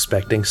I was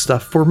expecting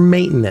stuff for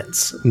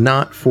maintenance,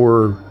 not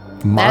for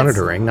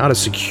monitoring, not a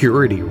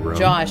security room.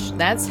 Josh,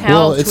 that's how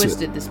Well, it's-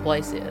 twisted this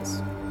place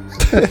is.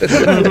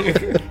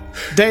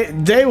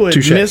 They would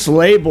Touche.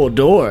 mislabel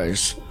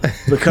doors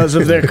because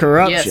of their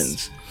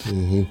corruptions.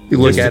 You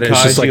look Just at to it, it's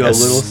cause just like you a a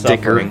little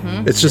sticker. suffering.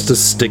 It's just a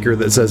sticker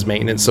that says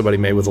maintenance. Somebody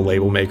made with a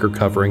label maker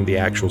covering the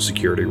actual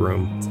security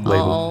room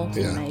label. All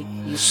to Yeah. make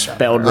you suffer.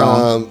 Spelled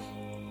wrong.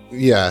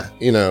 Yeah,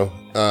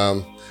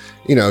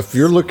 if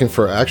you're looking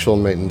for actual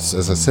maintenance,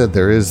 as I said,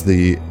 there is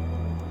the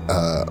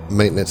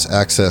maintenance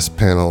access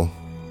panel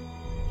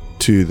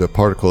to the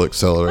particle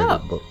accelerator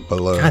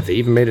below. God, they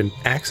even made an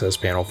access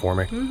panel for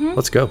me.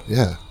 Let's go.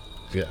 Yeah.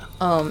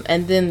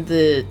 And then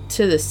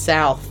to the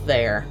south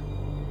there.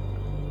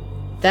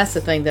 That's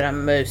the thing that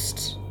I'm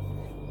most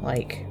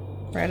like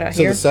right out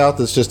So here. the south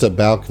is just a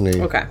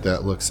balcony Okay.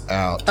 that looks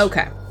out.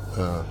 Okay.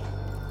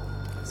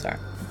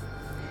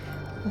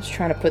 I was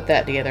trying to put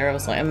that together. I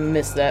was like, I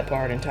missed that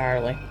part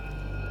entirely.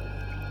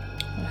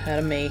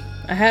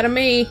 I had a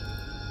me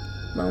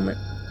moment.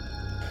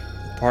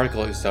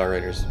 Particle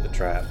accelerator's a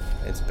trap.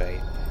 It's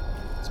bait.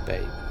 It's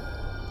bait.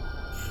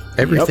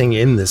 Everything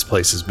in this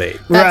place is bait.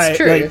 That's Right,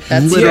 true. like,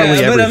 That's literally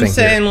Yeah, but I'm everything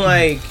saying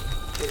like,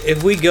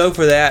 if we go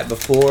for that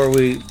before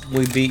we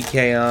beat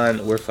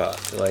Kaon, we're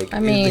fucked. Like, I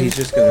mean, he's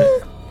just gonna.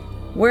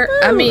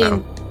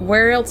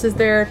 where else is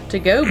there to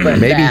go but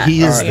Maybe that?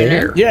 he is you know?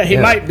 there. Yeah, he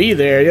might be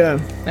there. Yeah.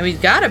 I mean, he's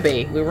gotta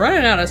be. We're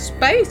running out of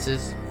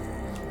spaces.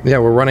 Yeah,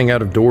 we're running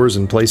out of doors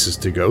and places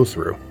to go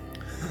through.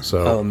 So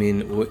Oh, I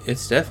mean,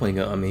 it's definitely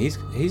gonna. I mean,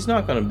 he's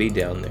not gonna be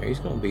down there. He's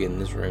gonna be in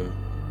this room.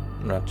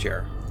 I'm not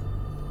sure.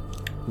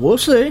 We'll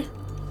see.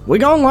 We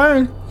gonna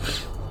learn.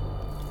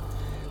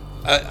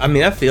 I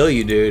mean, I feel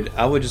you, dude.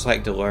 I would just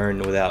like to learn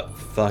without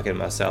fucking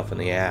myself in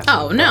the ass.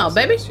 Oh in the no,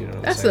 baby, process, you know what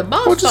I'm that's saying? the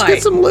boss we'll just fight.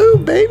 get some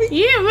lube, baby.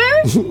 Yeah,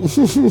 man.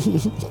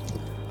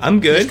 I'm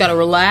good. Just gotta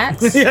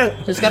relax.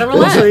 Yeah. Just gotta We'll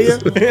relax. see ya.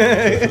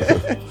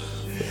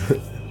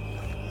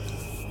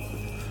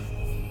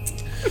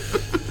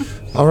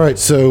 All right,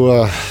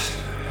 so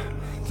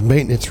the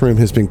maintenance room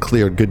has been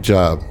cleared. Good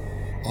job.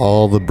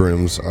 All the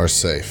brooms are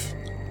safe.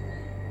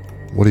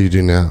 What do you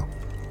do now?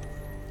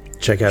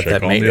 Check out Check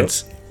that on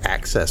maintenance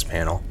access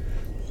panel.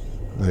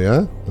 Oh,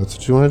 yeah? That's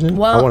what you want to do? I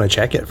Well, want to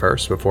check it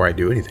first before I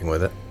do anything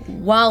with it.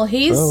 while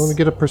he's Oh, let me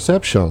get a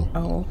perception.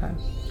 okay.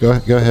 Go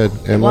ahead,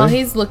 Emily. While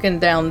he's looking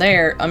down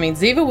there, I mean,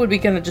 Ziva would be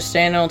kind of just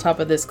standing on top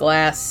of this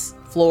glass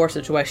floor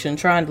situation,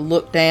 trying to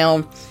look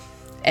down,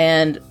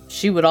 and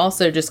she would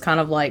also just kind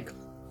of like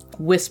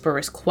whisper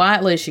as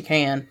quietly as she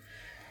can,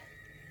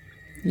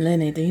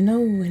 "Lenny, do you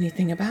know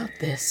anything about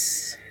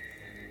this?"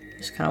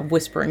 Just kind of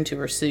whispering to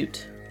her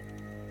suit.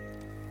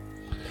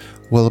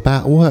 Well,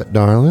 about what,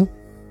 darling?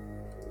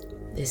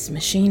 This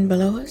machine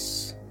below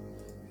us?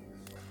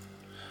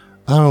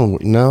 Oh,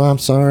 no, I'm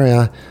sorry.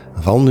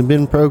 I've only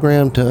been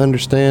programmed to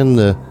understand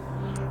the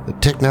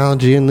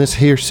technology in this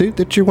here suit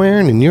that you're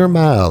wearing and your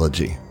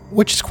biology,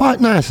 which is quite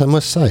nice, I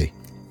must say.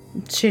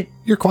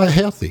 You're quite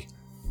healthy.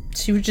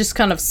 She would just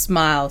kind of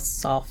smile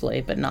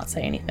softly, but not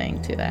say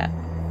anything to that.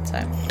 So,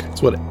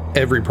 That's what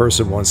every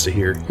person wants to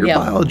hear. Your Yeah.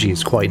 biology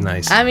is quite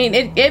nice. I mean,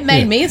 it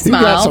made me You got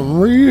smile.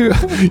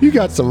 you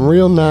got some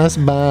real nice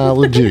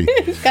biology.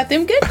 Got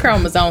them good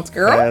chromosomes,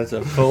 girl. That's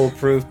a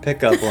foolproof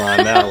pickup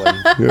line. That one.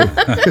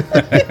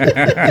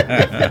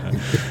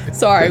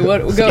 Sorry,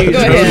 what? Go Totally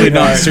ahead.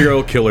 not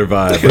serial killer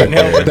vibe. Right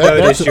there.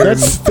 Notice your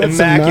that's some nice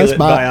immaculate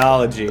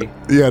biology.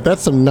 Yeah,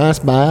 that's some nice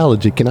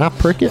biology. Can I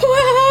prick it?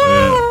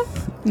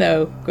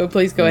 No,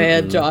 please go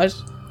ahead, Josh.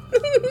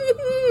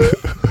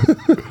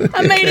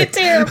 I made it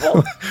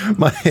terrible.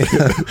 my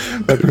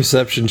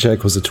perception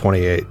check was a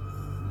 28.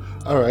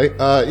 All right.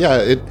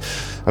 Yeah.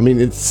 I mean,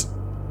 it's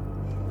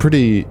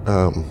pretty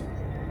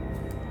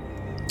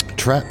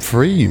trap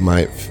free, you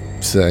might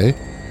say,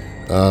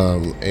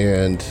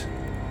 and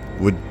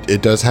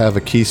it does have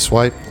a key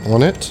swipe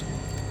on it.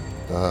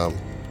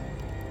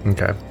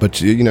 Okay.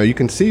 But you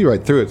can see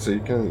right through it, so you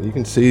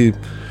can see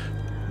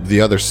the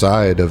other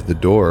side of the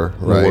door,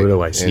 right? What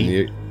do I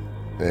see?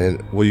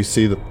 You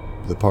see the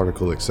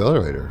particle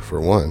accelerator for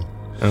one.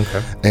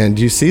 Okay. And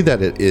you see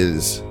that it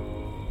is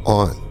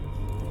on,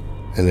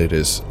 and it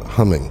is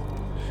humming.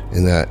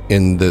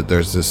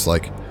 There's this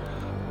like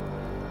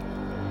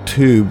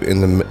tube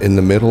in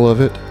the middle of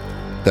it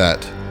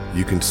that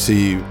you can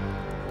see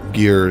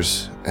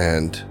gears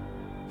and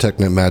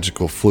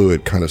technomagical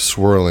fluid kind of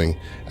swirling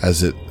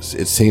as it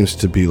seems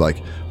to be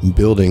like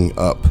building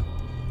up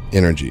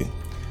energy.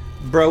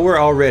 Bro, we're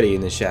already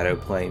in the shadow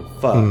plane.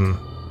 Fuck.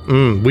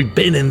 We've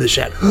been in the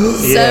shadow.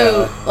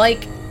 So,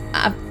 like,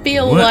 I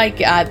feel What?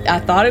 like I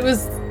thought it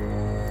was.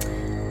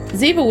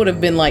 Ziva would have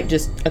been like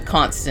just a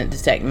constant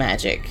detect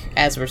magic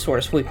as we're sort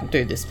of sweeping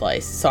through this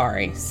place.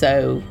 Sorry.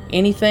 So,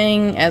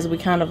 anything as we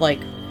kind of like.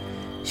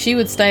 She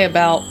would stay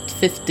about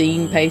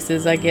 15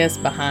 paces, I guess,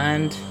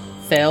 behind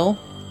Fel.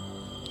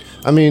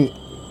 I mean,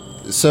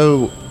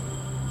 so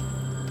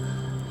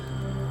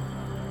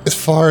as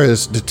far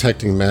as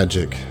detecting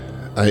magic,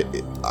 I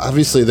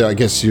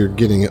guess you're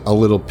getting a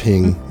little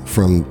ping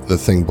from the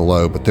thing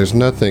below, but there's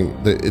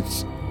nothing that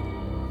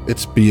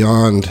it's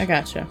beyond I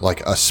gotcha.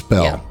 like a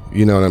spell. Yeah.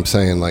 You know what I'm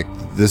saying? Like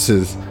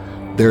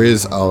there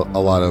is a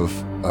lot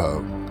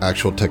of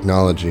actual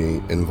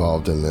technology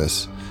involved in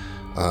this,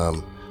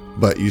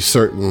 but you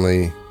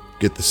certainly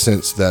get the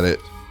sense that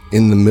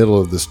in the middle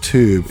of this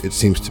tube, it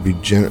seems to be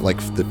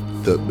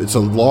it's a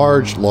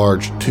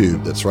large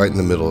tube that's right in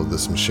the middle of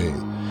this machine,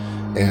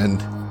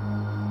 and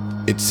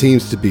it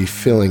seems to be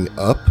filling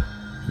up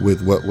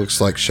with what looks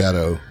like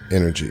shadow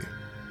energy.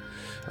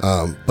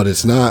 But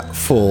it's not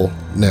full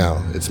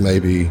now. It's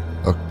maybe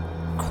a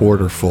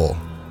quarter full.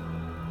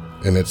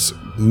 And it's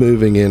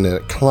moving in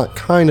at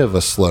kind of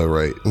a slow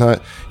rate.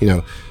 Not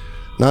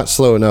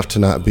slow enough to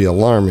not be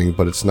alarming,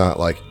 but it's not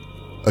like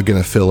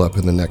going to fill up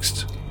in the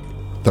next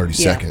 30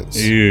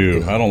 seconds.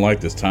 Ew, I don't like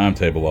this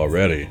timetable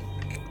already.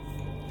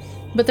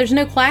 But there's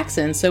no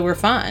klaxon, so we're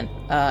fine.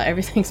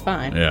 Everything's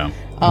fine. Yeah.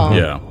 Um,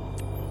 yeah.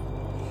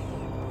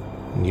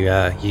 You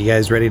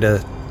guys ready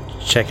to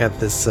check out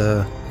this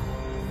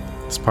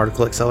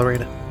particle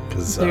accelerator?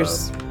 Because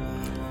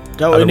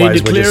Don't we need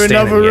otherwise to we're clear just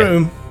another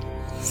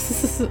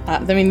standing room?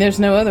 I mean, there's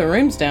no other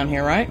rooms down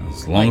here, right?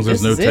 As long as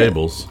there's no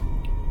tables.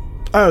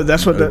 Oh,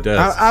 that's what No the.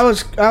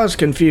 desks. I was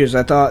confused.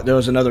 I thought there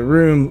was another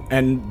room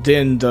and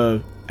then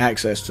the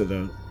access to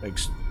the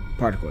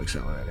particle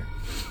accelerator.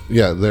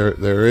 Yeah,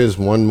 there is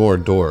one more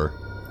door,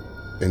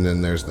 and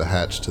then there's the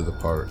hatch to the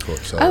particle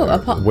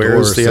accelerator. Oh,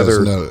 where's the door says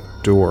other no,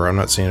 door? I'm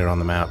not seeing it on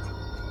the map.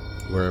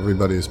 where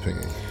everybody is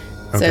pinging.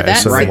 So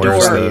that's the where's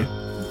door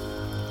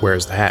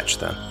where's the hatch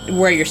then?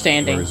 where you're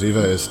standing. Where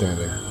Ziva is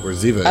standing. Where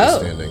Ziva Oh.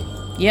 is standing.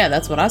 Yeah,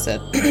 that's what I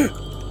said.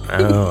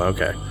 Oh,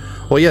 okay.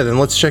 Well, yeah, then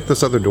let's check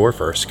this other door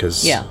first,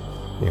 because Yeah.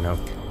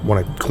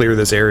 want to clear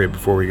this area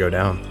before we go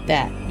down.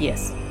 That,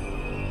 yes.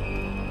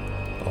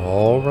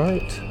 All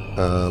right.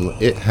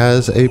 It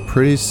has a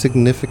pretty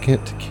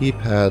significant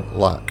keypad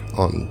lock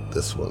on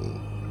this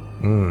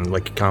one.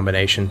 Like a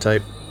combination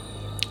type.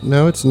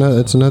 No, it's not.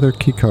 It's another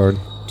key card.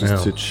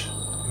 Oh.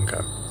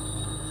 Okay.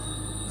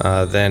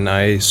 Then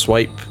I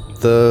swipe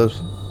the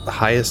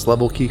highest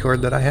level key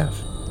card that I have.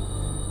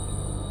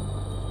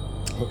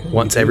 Okay,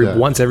 Once you do that.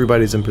 once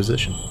everybody's in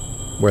position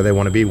where they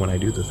want to be when I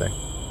do the thing.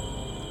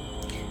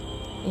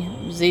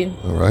 Yeah,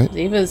 All right.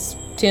 Ziva's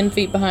 10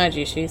 feet behind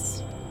you.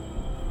 She's...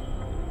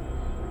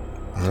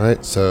 All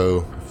right.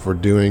 So if we're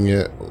doing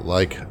it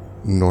like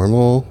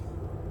normal,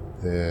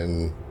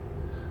 then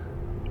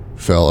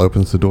Fel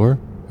opens the door,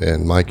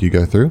 and Mike, you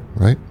go through,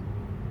 right?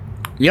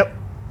 Yep.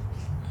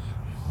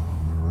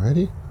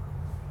 Alrighty.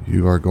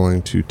 You are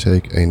going to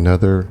take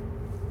another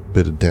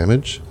bit of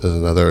damage as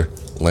another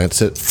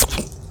lancet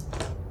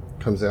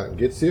comes out and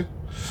gets you.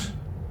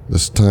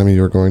 This time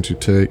you're going to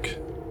take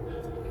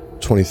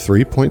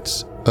 23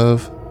 points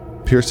of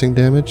piercing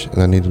damage,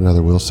 and I need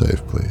another will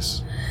save,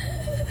 please.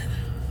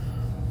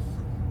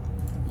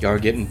 Y'all are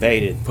getting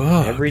baited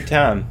every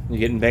time. You're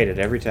getting baited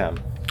every time.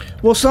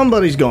 Well,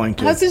 somebody's going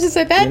to. I was just to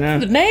say,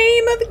 that's the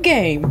name of the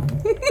game.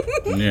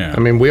 Yeah. I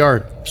mean, we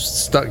are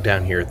stuck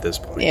down here at this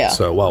point. Yeah.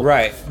 So, well,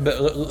 Right, but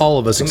all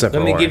of us except let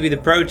for me Lauren. give you the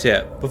pro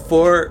tip.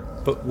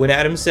 But when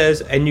Adam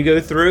says, and you go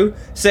through,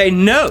 say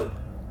no.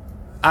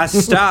 I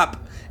stop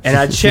and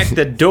I check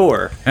the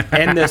door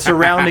and the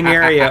surrounding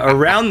area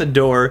around the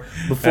door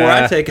before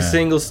I take a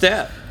single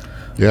step.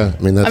 Yeah,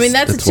 I mean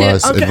that's a tip.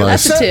 wise Okay,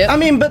 advice. that's a tip. I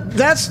mean, but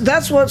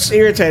that's what's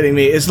irritating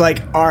me. Is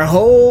like our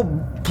whole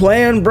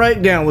plan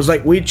breakdown was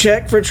like we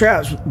check for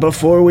traps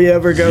before we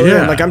ever go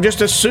Yeah. in. Like I'm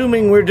just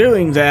assuming we're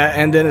doing that,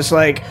 and then it's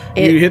like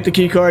you hit the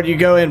key card, you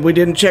go in. We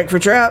didn't check for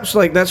traps.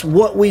 Like that's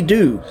what we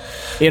do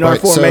in our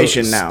Right, so-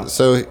 formation now.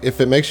 So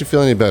if it makes you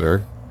feel any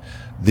better,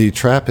 the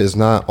trap is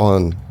not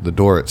on the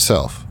door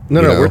itself. No,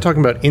 you no, know? we're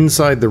talking about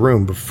inside the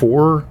room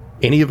before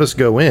any of us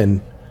go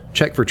in,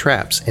 check for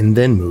traps, and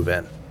then move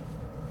in.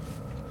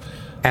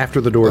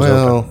 After the door's open.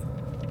 Well,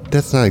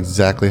 that's not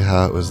exactly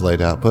how it was laid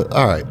out, but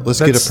all right, let's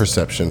get That's- a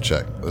perception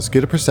check. Let's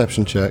get a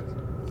perception check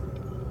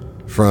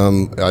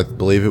from, I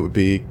believe it would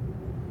be,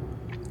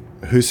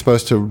 who's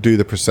supposed to do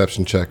the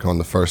perception check on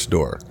the first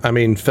door? I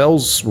mean,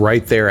 Fel's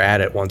right there at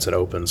it once it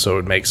opens, so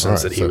it makes sense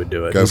All right, that he so would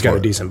do it. go He's got for a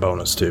it. decent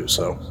bonus, too,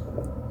 so.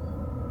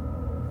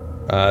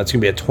 It's going to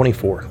be a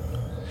 24.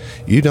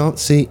 You don't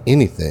see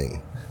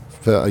anything.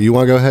 You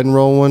want to go ahead and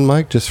roll one,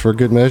 Mike, just for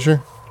good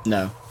measure?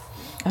 No,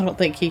 I don't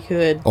think he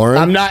could.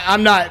 Oren?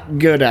 I'm not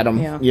good at them.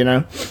 Yeah. You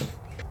know.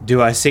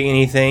 Do I see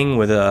anything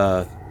with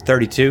a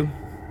 32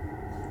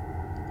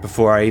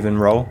 before I even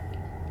roll?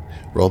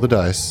 Roll the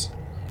dice.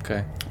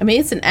 Okay. I mean,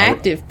 it's an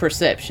active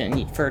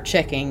perception for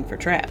checking for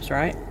traps,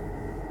 right?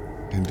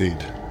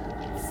 Indeed.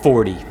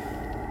 40.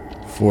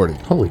 40.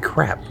 Holy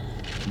crap.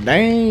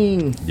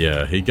 Dang.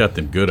 Yeah, he got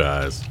them good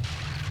eyes.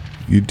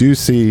 You do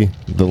see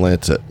the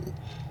lancet.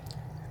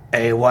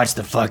 Hey, watch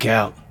the fuck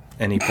out.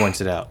 And he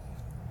points it out.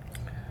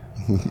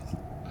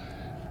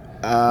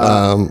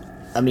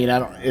 I mean, I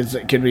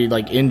don't. Could we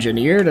like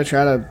engineer to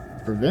try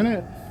to prevent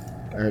it,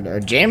 or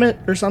jam it,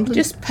 or something?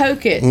 Just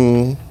poke it.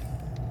 Man,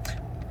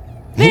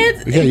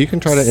 Yeah, you can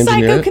try to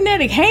engineer it.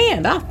 psychokinetic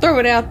hand. I'll throw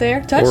it out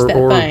there. Touch Or- that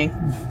or- thing.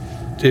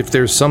 If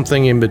there's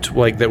something in between,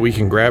 like that we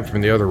can grab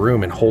from the other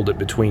room and hold it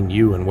between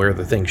you and where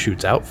the thing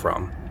shoots out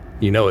from,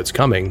 you know it's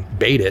coming,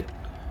 bait it,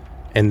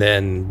 and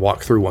then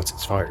walk through once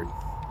it's fired.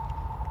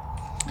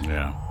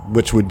 Yeah.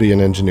 Which would be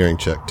an engineering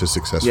check to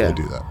successfully Yeah.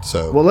 do that.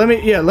 So, Well, let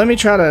me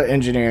try to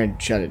engineer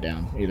and shut it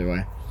down. Either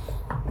way.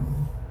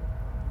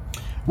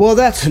 Well,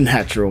 that's a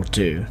natural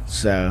too.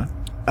 So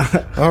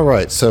all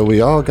right. So we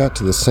all got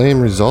to the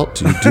same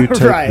result. You do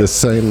take Right. the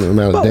same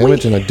amount of But we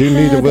damage, and I do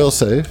need a will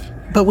save.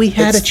 But we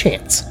had a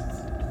chance.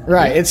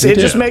 right, it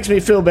just makes me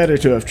feel better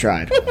to have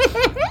tried.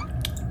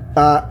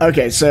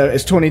 Okay, so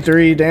it's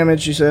 23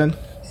 damage. You said.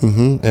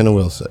 And a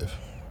will save.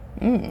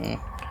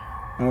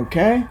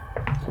 Okay.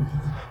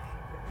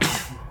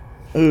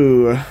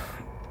 Ooh,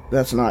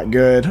 that's not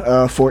good.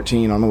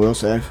 14 on the will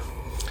save.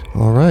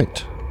 All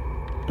right.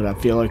 But I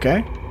feel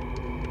okay.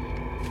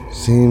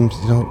 Seems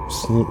you don't.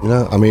 You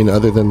know, I mean,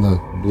 other than the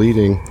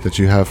bleeding that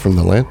you have from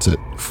the lancet,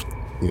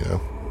 you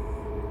know.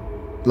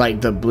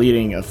 like the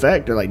bleeding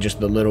effect, or like just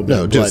the little bit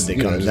No, of blood just that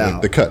you know, comes just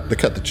out? the cut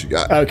that you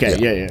got. Okay,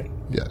 yeah.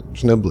 Yeah,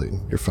 there's no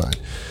bleeding. You're fine.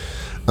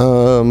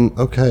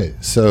 Okay,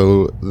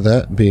 so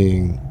that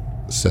being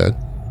said,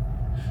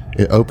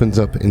 it opens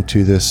up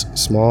into this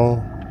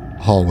small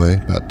hallway,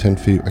 about 10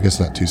 feet. I guess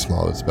not too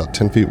small. It's about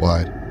 10 feet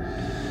wide.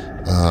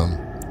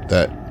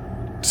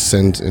 That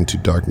descends into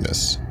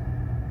darkness.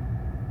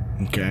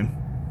 Okay.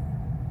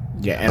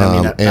 Yeah, and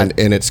I mean,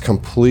 And it's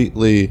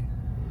completely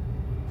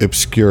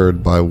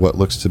obscured by what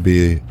looks to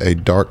be a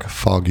dark,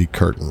 foggy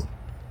curtain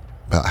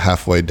about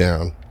halfway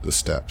down the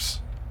steps.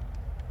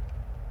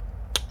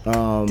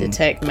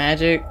 Detect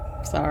magic.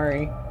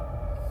 Sorry.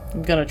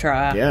 I'm gonna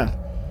try. yeah.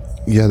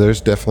 Yeah,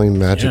 there's definitely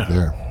magic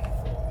there.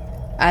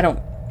 I don't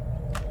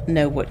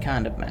know what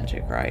kind of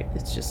magic, right?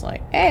 It's just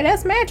like, hey,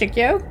 that's magic,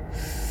 yo.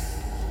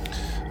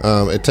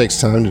 It takes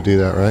time to do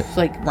that, right? It's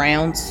like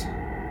rounds.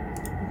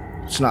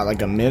 It's not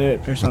like a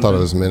minute or I something. thought it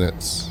was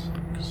minutes.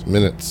 'Cause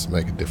minutes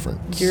make a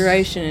difference.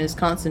 Duration is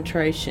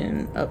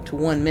concentration up to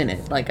 1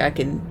 minute. Like I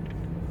can,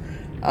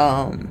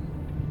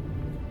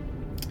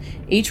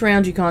 each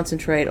round you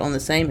concentrate on the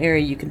same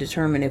area, you can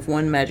determine if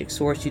one magic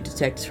source you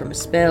detect is from a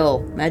spell,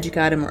 magic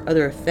item, or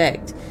other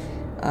effect,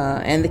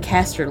 and the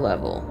caster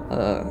level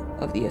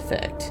of the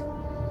effect.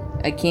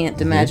 I can't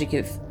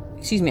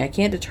I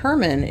can't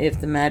determine if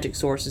the magic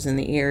source is in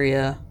the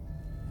area.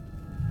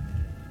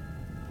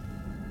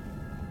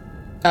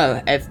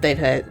 Oh, if they've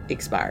had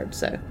expired,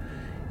 so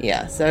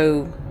yeah,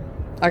 so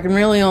I can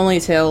really only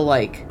tell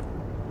like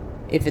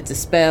if it's a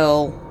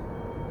spell.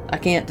 I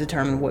can't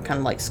determine what kind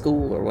of like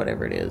school or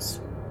whatever it is.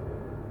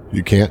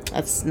 You can't?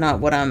 That's not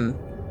what I'm.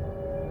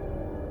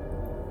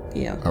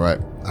 Yeah. All right.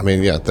 I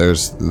mean, yeah,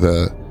 there's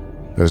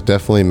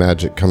definitely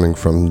magic coming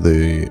from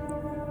the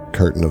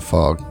curtain of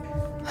fog.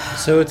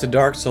 So it's a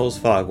Dark Souls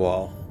fog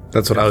wall.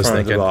 That's what I was in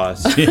front thinking.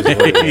 of the boss. is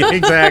what it is.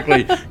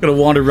 Exactly. Gonna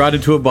wander right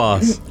into a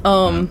boss.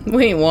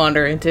 We ain't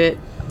wander into it.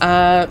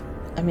 I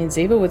mean,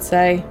 Ziva would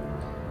say,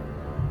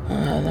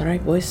 all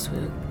right, boys,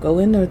 we'll go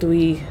in, or do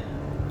we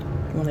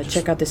want to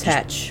check out this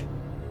hatch?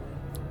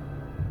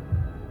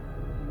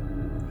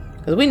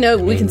 Because we know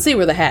we can see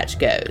where the hatch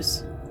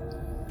goes.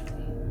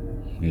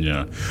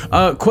 Yeah.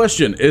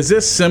 Question: is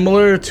this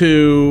similar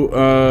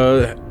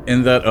to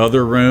in that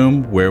other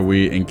room where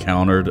we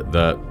encountered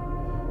that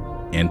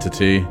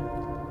entity?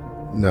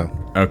 No.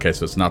 Okay,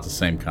 so it's not the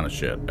same kind of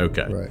shit.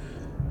 Okay. Right.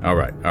 All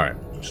right.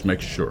 Just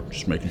making sure.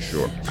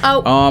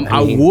 Oh,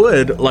 I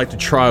would like to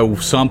try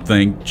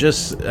something.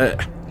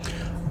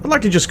 I'd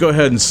like to just go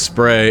ahead and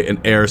spray an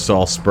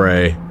aerosol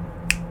spray,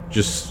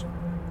 just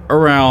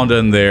around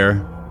in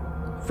there.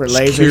 For Just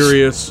lasers.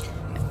 curious.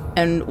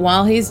 and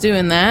while he's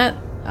doing that,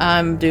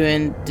 I'm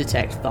doing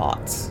detect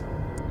thoughts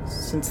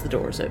since the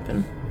door's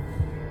open.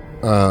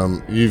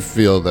 You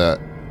feel that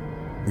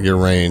your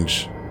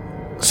range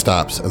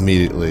stops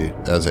immediately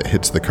as it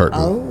hits the curtain.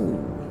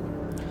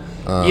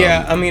 Oh.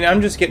 Yeah, I mean,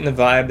 I'm just getting the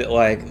vibe that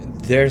like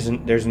there's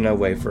no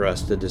way for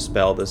us to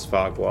dispel this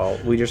fog wall.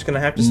 We're just gonna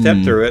have to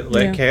step through it.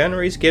 Let Keanu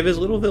Reeves give his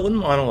little villain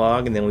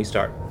monologue, and then we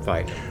start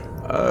fighting.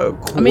 I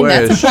mean,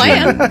 that's a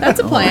plan. That's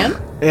a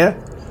plan. Yeah.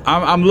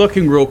 I'm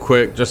looking real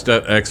quick just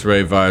at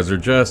X-ray visor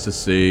just to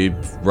see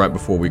right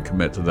before we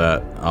commit to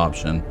that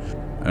option.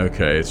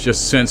 Okay, it's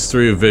just sense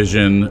through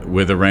vision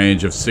with a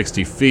range of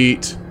 60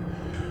 feet.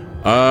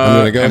 I'm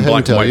going to go and ahead black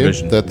and tell white you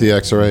vision. that the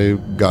X-ray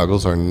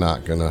goggles are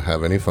not going to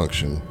have any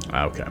function.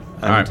 Okay.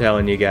 I'm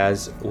telling you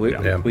guys,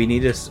 we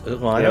need to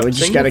line up we a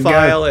just single gotta go.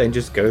 file and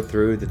just go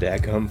through the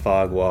dadgum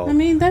fog wall I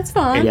mean, that's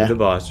fine. into Yeah. the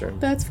boss room.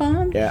 That's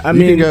fine. Yeah, I You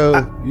mean, can go-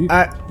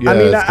 I it's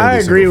mean, gonna I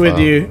be agree single with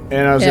file. you,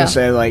 and I was Yeah. gonna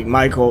say like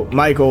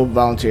Michael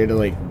volunteered to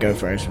like go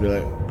first, be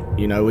like,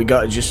 you know, we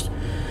got just,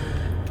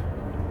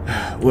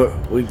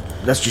 we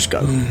let's just go.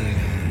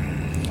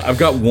 I've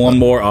got one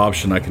more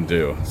option I can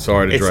do.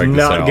 Sorry to It's drag this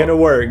out. not gonna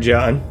work,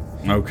 John.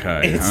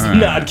 Okay. It's all right.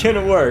 not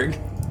gonna work.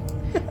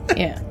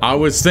 Yeah. I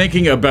was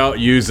thinking about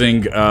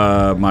using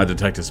my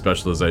detective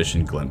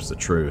specialization, Glimpse the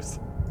Truth,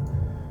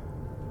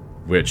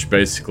 which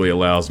basically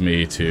allows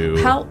me to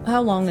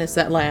How long does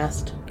that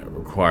last?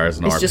 requires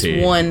an It's RP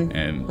just one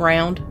and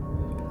round.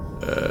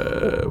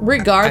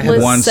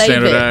 Regardless, one save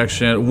standard it.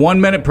 action, 1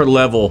 minute per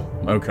level.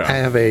 I Okay.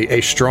 have a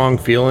strong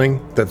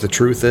feeling that the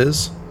truth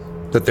is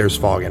that there's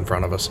fog in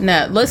front of us.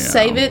 No, let's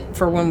save it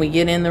for when we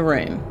get in the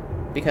room,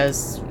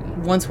 because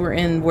once we're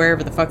in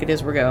wherever the fuck it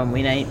is we're going,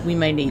 we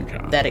may need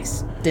that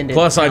extended.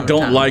 Plus, I amount of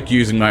don't time. like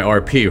using my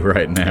RP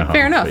right now.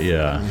 Fair enough. But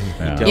yeah.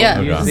 Yeah,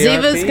 Don't use the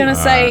Ziva's RP? gonna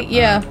say,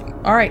 yeah.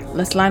 All right,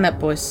 let's line up,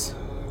 boys.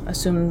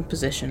 Assume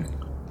position.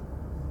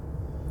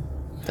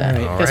 Because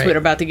right. we're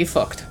about to get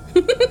fucked.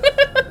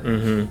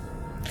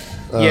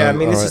 Yeah, I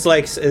mean, this alright. is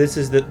like this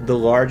is the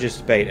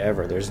largest bait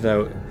ever. There's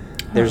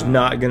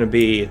not gonna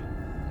be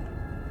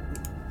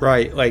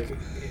right like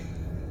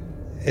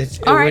it's.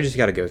 All We right. just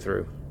got to go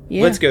through.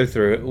 Yeah. Let's go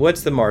through it.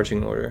 What's the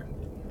marching order?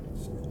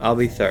 I'll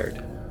be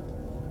third.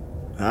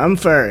 I'm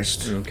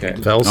first. Okay.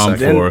 Fell I'm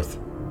second. fourth.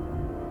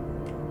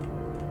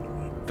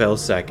 Fell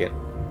second.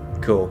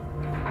 Cool.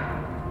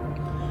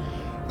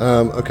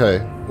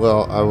 Okay,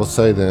 well, I will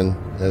say then,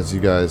 as you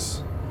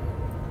guys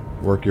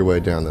work your way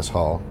down this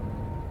hall.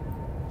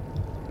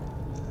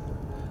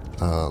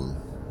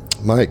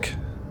 Mike,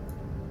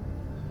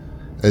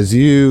 as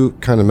you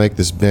kind of make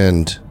this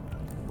bend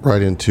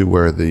right into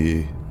where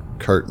the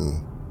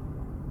curtain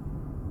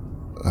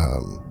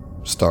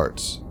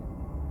starts,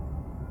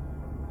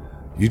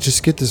 you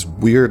just get this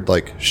weird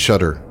like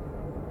shudder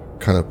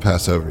kind of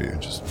pass over you,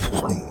 just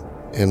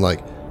and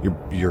like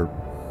your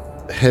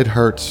head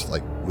hurts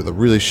like with a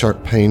really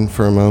sharp pain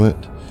for a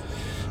moment,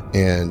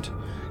 and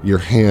your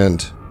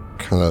hand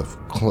kind of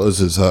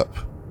closes up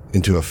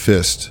into a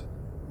fist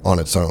on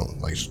its own,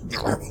 like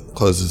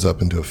closes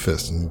up into a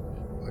fist, and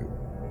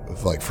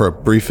like for a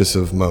briefest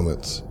of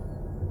moments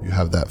you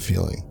have that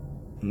feeling.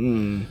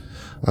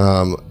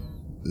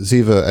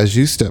 Ziva, as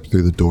you step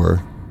through the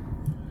door,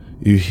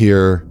 you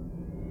hear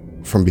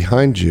from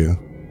behind you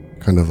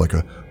kind of like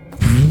a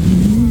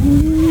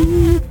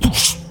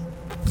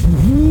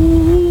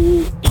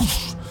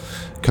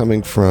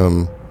coming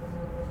from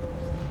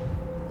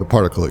the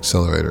particle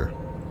accelerator.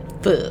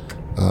 Fuck.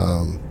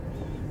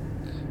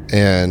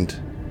 And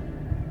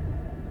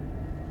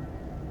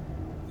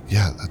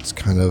yeah, that's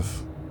kind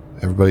of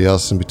everybody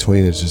else in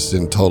between is just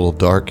in total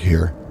dark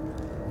here.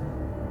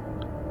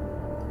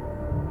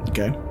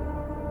 Okay.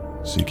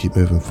 So you keep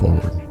moving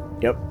forward.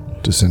 Yep.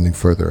 Descending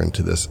further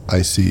into this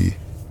icy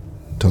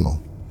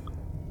tunnel.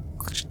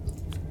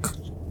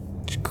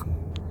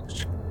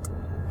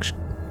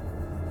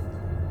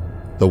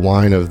 The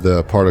whine of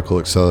the particle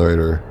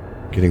accelerator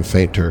getting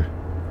fainter.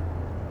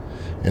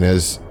 And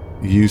as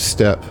you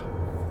step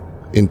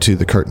into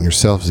the curtain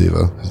yourself,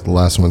 Ziva, as the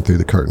last one through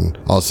the curtain,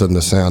 all of a sudden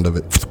the sound of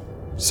it,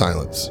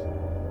 silence.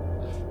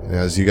 And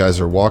as you guys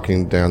are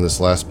walking down this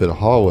last bit of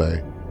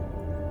hallway,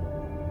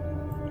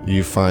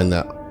 you find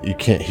that you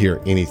can't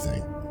hear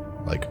anything.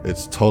 Like,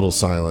 it's total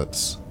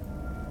silence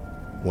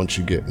once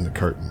you get in the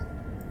curtain.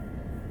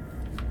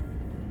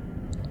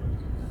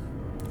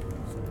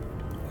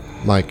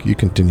 Mike, you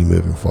continue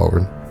moving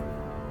forward.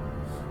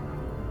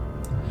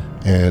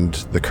 And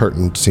the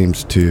curtain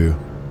seems to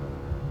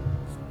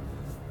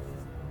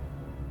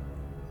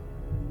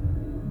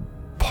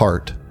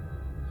part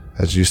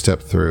as you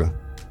step through.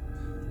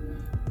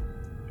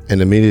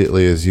 And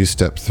immediately as you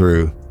step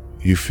through,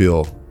 you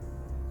feel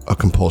a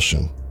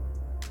compulsion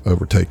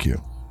overtake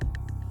you.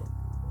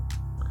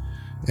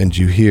 And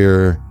you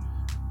hear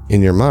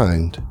in your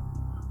mind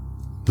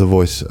the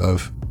voice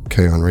of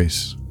Kaon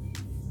Reese.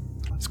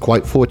 It's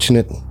quite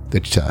fortunate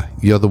that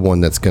you're the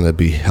one that's going to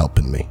be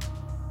helping me.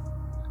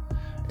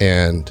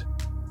 And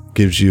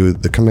gives you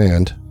the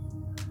command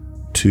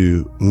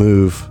to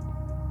move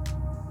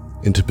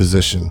into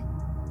position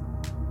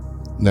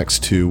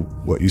next to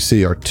what you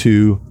see are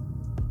two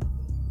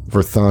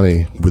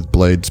Verthani with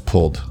blades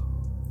pulled.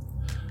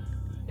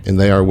 And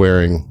they are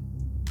wearing...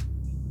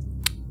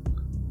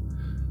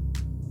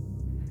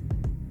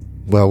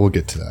 Well, we'll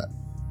get to that.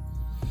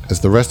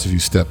 As the rest of you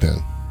step in,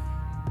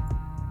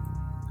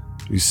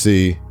 you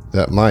see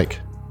that Mike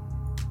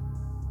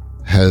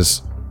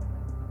has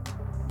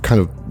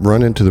kind of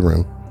run into the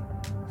room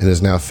and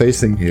is now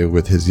facing you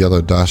with his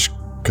yellow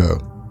dashko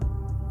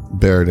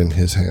bared in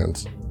his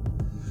hands.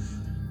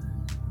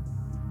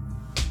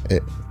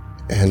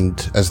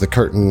 And as the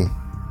curtain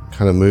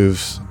kind of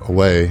moves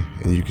away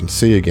and you can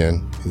see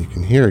again and you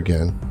can hear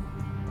again,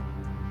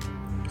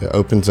 it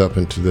opens up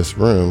into this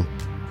room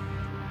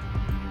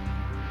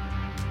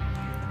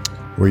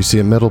where you see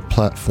a metal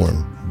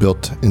platform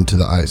built into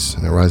the ice,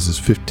 and it rises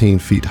 15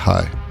 feet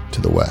high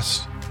to the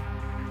west.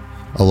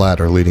 A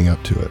ladder leading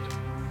up to it.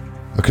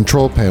 A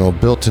control panel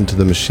built into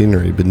the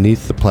machinery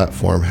beneath the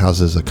platform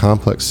houses a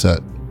complex set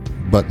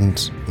of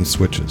buttons and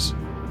switches.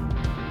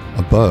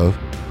 Above,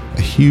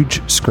 a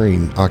huge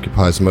screen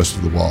occupies most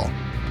of the wall.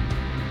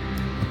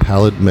 A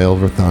pallid male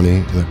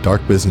Verthani in a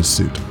dark business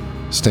suit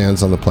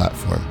stands on the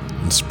platform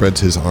and spreads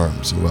his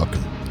arms in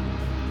welcome.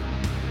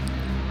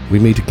 "We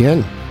meet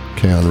again,"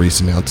 Kaon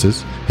Reese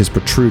announces. His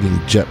protruding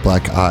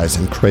jet-black eyes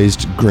and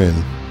crazed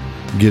grin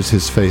gives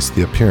his face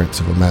the appearance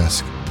of a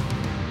mask.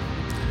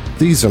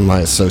 "These are my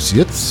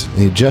associates,"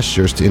 and he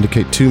gestures to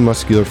indicate two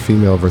muscular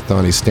female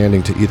Verthani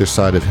standing to either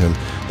side of him.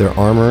 Their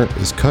armor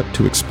is cut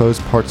to expose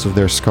parts of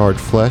their scarred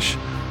flesh.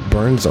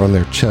 Burns on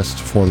their chest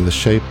form the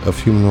shape of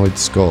humanoid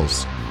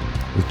skulls,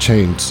 with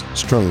chains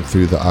strung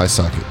through the eye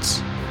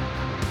sockets.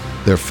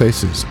 Their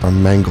faces are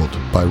mangled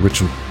by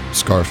ritual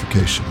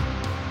scarification,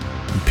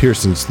 and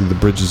piercings through the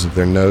bridges of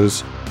their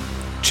nose,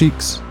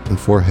 cheeks, and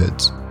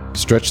foreheads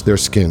stretch their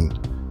skin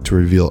to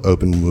reveal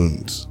open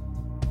wounds.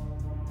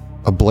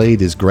 A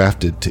blade is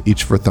grafted to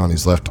each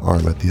Verthani's left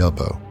arm at the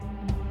elbow.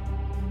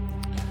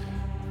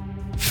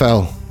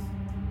 "Fel,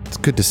 it's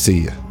good to see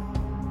you.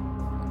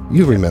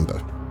 You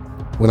remember,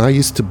 when I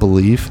used to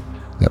believe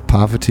that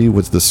poverty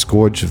was the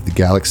scourge of the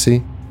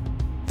galaxy,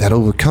 that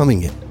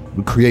overcoming it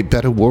would create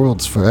better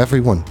worlds for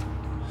everyone.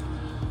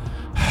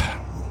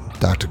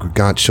 Dr.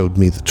 Gregant showed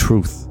me the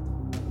truth.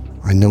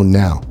 I know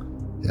now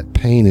that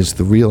pain is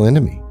the real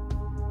enemy.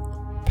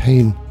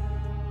 Pain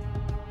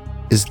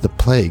is the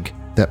plague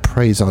that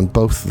preys on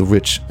both the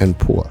rich and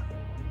poor.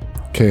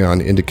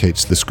 Kaon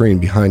indicates the screen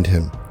behind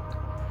him.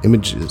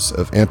 Images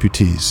of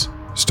amputees,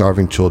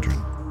 starving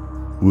children,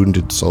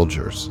 wounded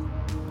soldiers,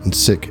 and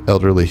sick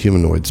elderly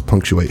humanoids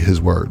punctuate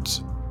his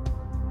words.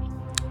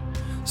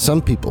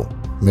 Some people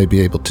may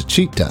be able to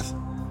cheat death,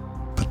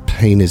 but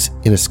pain is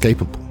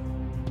inescapable.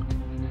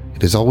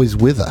 It is always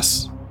with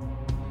us.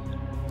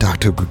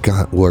 Dr.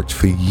 Grigant worked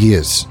for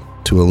years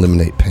to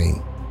eliminate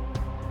pain,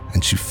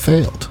 and she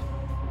failed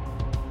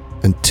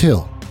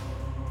until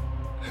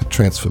her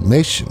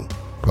transformation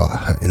brought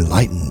her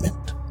enlightenment.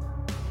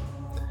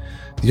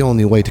 The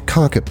only way to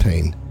conquer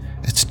pain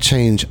is to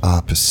change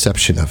our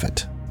perception of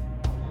it.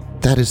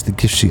 That is the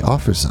gift she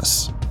offers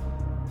us.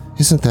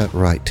 Isn't that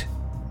right,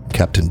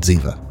 Captain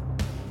Ziva?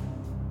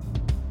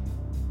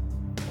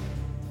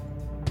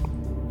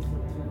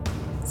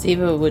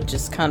 Ziva would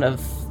just kind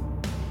of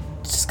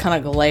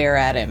glare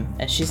at him,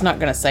 and she's not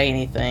going to say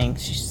anything.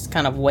 She's just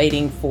kind of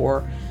waiting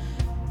for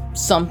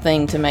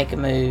something to make a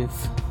move,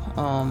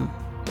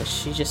 but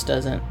she just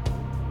doesn't.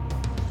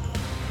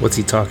 What's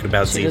he talking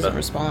about, She Ziva? doesn't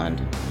respond.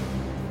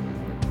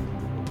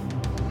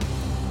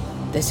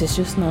 This is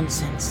just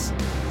nonsense.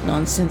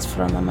 Nonsense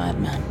from a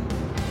madman.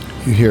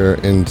 You hear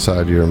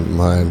inside your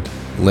mind,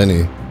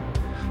 Lenny,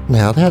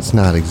 now that's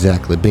not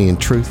exactly being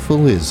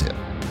truthful, is it?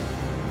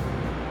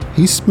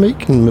 He's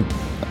making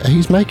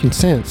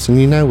sense,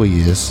 and you know he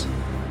is.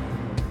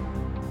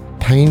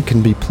 Pain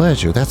can be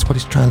pleasure, that's what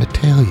he's trying to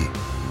tell you.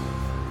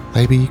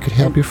 Maybe you could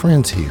help your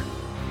friends here.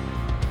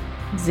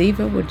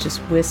 Ziva would just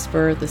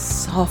whisper the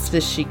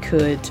softest she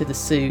could to the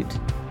suit.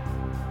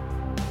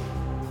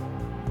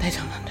 They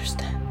don't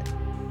understand.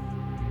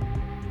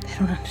 They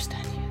don't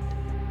understand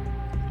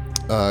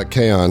yet.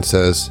 Kaon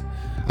says,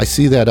 I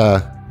see that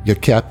your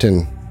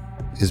captain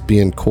is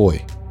being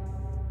coy.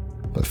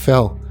 But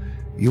Fel,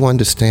 you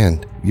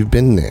understand. You've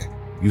been there.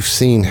 You've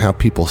seen how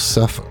people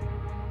suffer.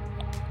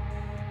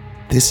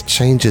 This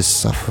changes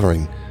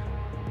suffering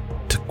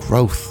to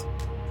growth.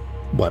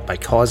 What, by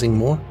causing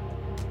more?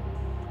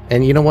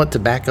 And you know what, to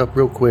back up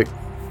real quick,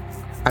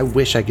 I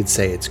wish I could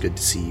say it's good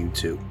to see you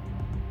too.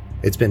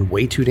 It's been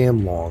way too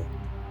damn long.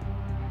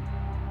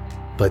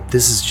 But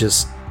this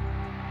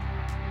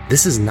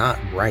is not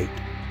right.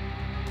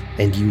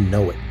 And you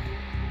know it.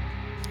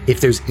 If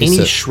there's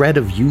any shred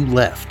of you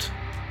left,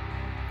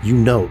 you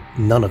know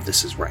none of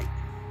this is right.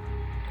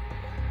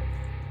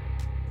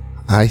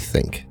 I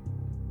think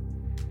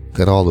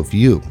that all of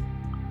you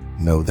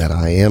know that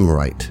I am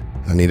right.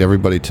 I need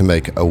everybody to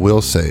make a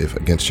will save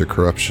against your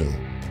corruption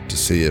to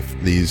see if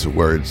these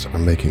words are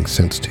making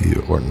sense to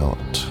you or not.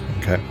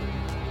 Okay.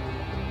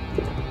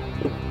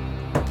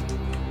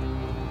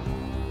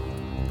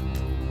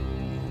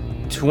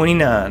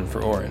 $29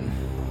 for Orin.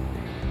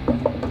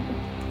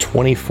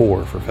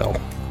 24 for Fel.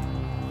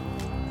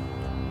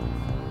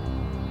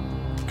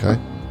 Okay?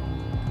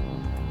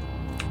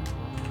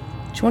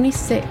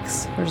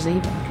 26 for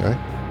Ziva. Okay.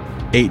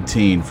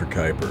 18 for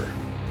Kuiper.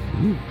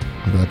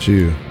 How about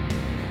you,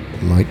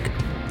 Mike?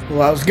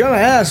 Well, I was gonna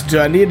ask, do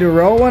I need to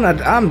roll one?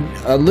 I'm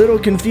a little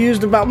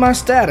confused about my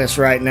status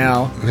right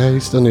now. Yeah, you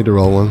still need to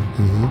roll one.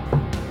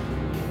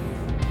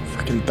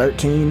 Fucking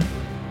 13.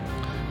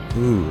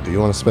 Ooh, do you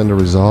want to spend a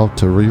resolve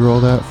to re-roll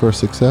that for a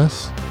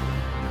success?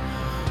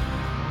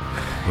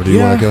 Or do you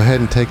want to go ahead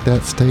and take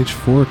that stage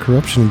 4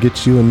 corruption and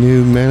get you a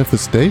new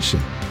manifestation?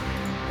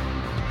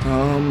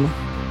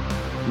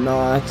 No,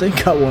 I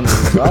think I want to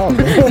resolve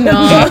it.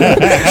 No.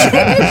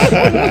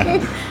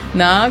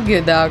 Nah, I'm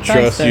good, dog.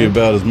 Trust you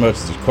about as much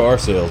as a car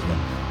salesman.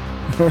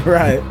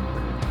 Right.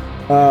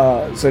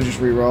 So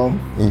just re-roll.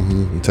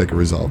 And take a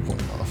resolve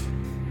point off.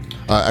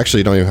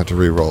 Actually, you don't even have to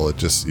re-roll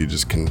it. You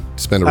just can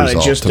spend a it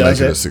resolve just to make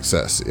does it a it?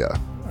 success. Yeah.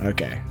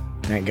 Okay.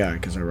 Thank God,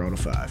 because I rolled a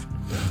 5.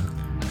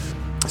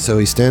 So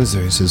he stands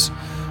there. He says,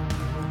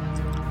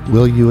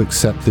 "Will you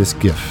accept this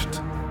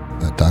gift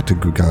that Dr.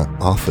 Grigant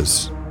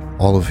offers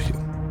all of you?"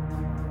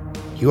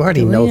 You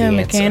already Do we know the know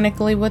answer.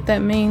 mechanically what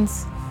that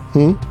means?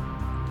 Do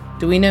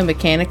we know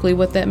mechanically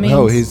what that means?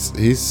 No,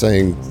 he's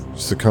saying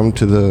succumb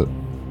to the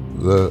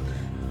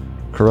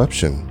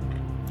corruption.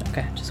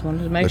 Okay, just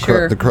wanted to make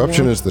sure. The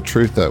corruption is the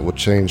truth that will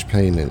change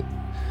pain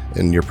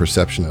in your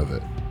perception of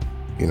it.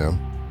 You know?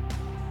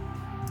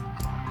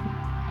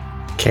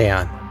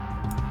 Kaon,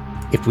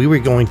 if we were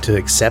going to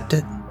accept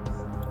it,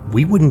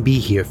 we wouldn't be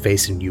here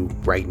facing you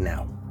right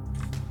now.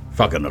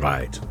 Fucking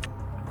right.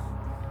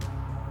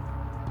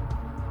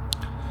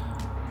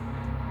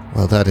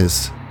 Well, that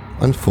is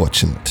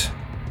unfortunate.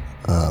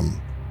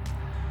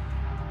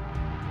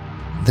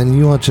 Then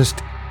you're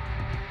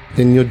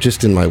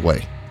just in my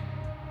way.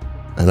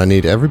 And I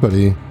need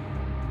everybody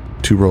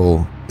to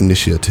roll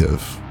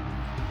initiative.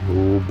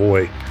 Oh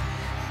boy.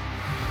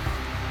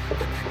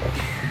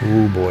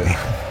 Oh boy.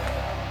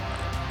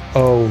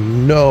 Oh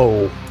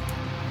no.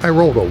 I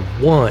rolled a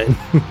 1.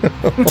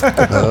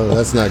 Oh,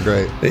 that's not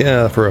great.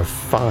 Yeah, for a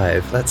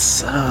 5. That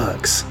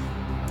sucks.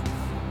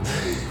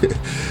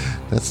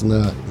 That's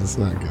not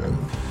good.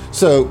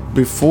 So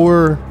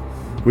before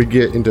we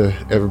get into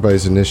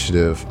everybody's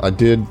initiative, I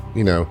did,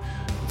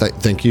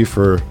 thank you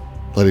for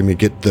letting me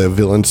get the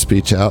villain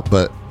speech out,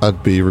 but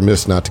I'd be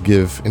remiss not to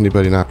give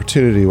anybody an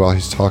opportunity while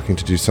he's talking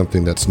to do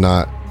something that's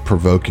not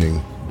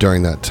provoking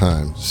during that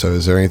time. So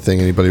is there anything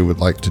anybody would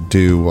like to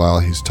do while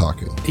he's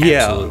talking?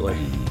 Yeah. Absolutely.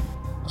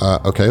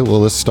 Okay,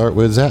 well, let's start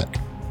with Zach.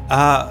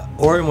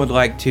 Orin would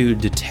like to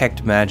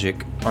detect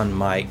magic on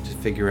Mike to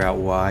figure out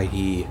why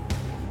he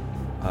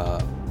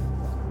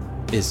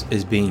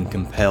is being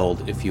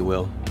compelled, if you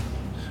will.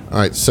 All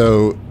right,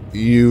 so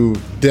you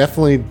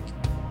definitely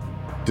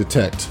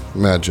detect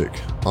magic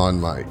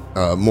on Mike,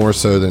 more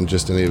so than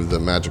just any of the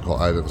magical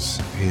items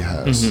he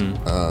has.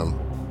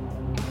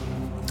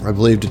 I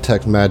believe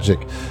detect magic,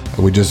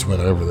 we just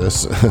went over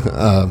this,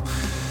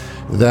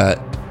 that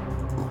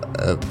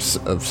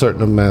a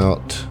certain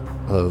amount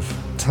of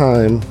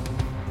time,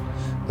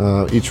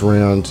 each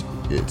round,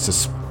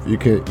 you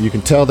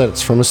can tell that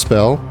it's from a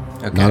spell,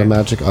 not a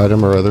magic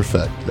item or other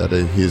effect, that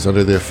he's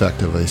under the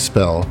effect of a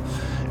spell,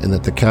 and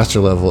that the caster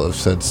level of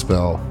said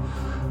spell,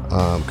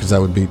 because that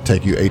would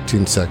take you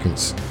 18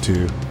 seconds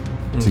to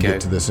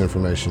get to this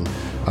information,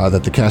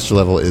 that the caster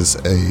level is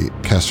a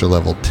caster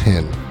level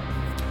 10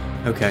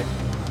 Okay.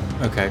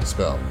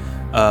 spell.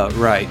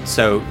 Right.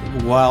 So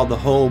while the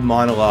whole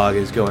monologue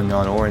is going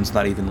on, Orin's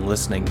not even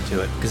listening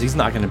to it because he's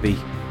not going to be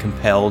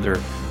compelled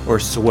or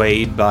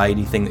swayed by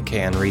anything that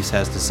Kayan Reese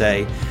has to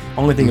say.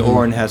 Only thing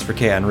Orin has for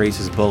Kayan Reese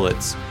is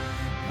bullets.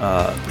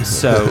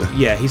 So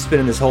yeah, he's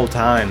spending this whole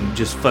time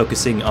just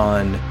focusing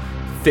on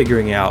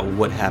figuring out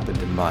what happened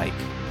to Mike.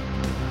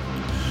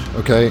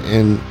 Okay,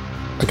 and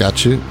I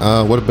got you.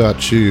 What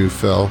about you,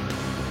 Phil?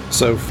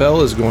 So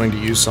Fel is going to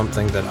use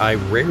something that I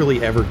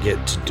rarely ever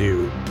get to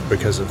do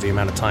because of the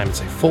amount of time.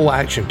 It's a full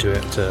action to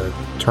it to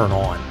turn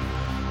on.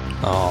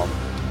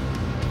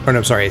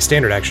 A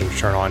standard action to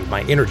turn on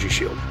my energy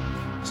shield.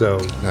 So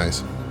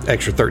Nice.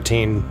 extra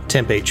 13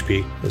 temp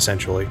HP,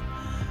 essentially.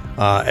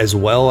 As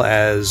well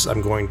as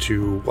I'm going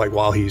to,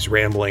 while he's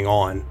rambling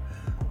on,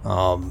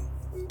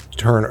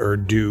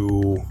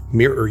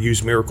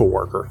 use Miracle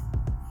Worker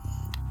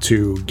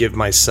to give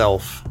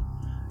myself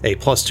a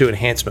 +2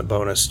 enhancement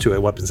bonus to a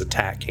weapon's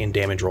attack and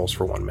damage rolls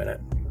for 1 minute.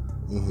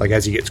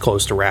 As he gets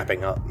close to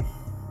wrapping up.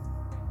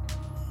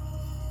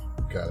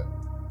 Got it.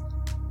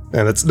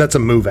 And that's a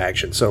move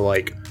action. So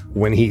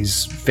when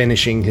he's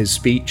finishing his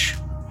speech,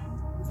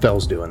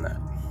 Fel's doing that.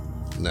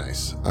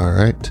 Nice. All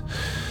right.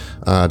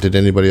 Did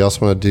anybody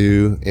else want to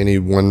do any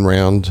 1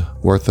 round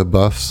worth of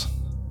buffs?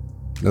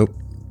 Nope.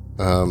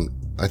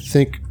 I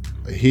think,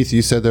 Heath,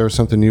 you said there was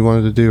something you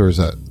wanted to do, or is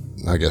that...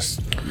 I guess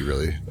you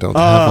really don't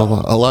have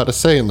a lot to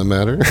say in the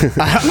matter.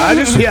 I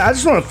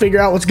just want to figure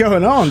out what's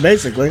going on,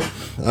 basically.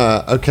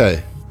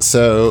 Okay,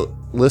 so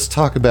let's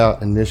talk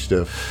about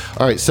initiative.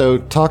 All right, so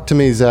talk to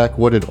me, Zach.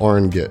 What did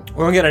Orin get?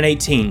 Orin got an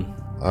 18.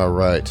 All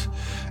right.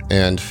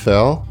 And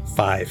Fel?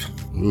 5.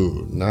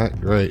 Ooh,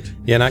 not great.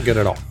 Yeah, not good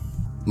at all.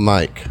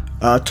 Mike?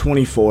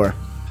 24.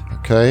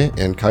 Okay,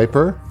 and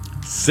Kuiper?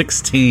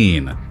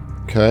 16.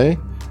 Okay,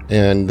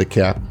 and the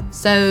Cap?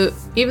 So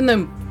even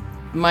though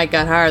Mike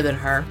got higher than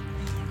her,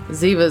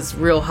 Ziva's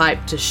real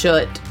hyped to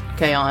shut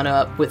Kayan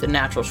up with a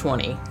natural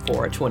 20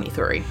 for a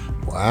 23.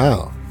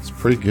 Wow, it's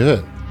pretty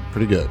good.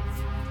 Pretty good.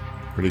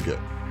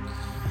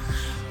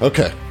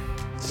 Okay,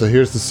 so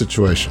here's the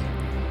situation.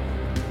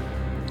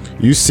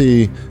 You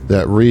see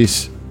that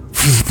Reese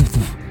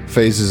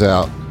phases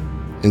out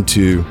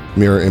into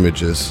mirror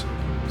images.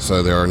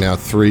 So there are now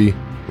 3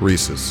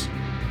 Reeses.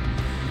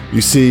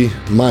 You see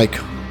Mike,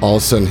 all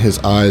of a sudden his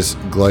eyes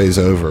glaze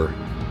over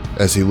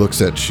as he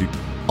looks at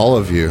all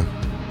of you,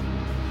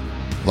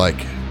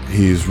 like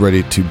he's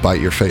ready to bite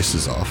your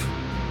faces off.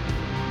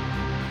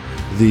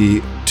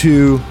 The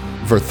 2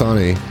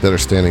 Verthani that are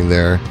standing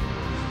there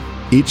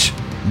each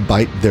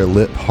bite their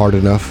lip hard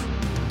enough,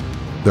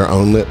 their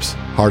own lips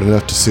hard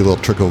enough to see a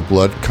little trickle of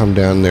blood come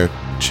down their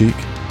cheek,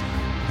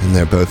 and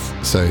they both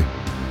say,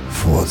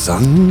 "For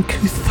Zan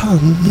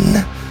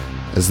Kuthan,"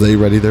 as they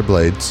ready their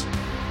blades.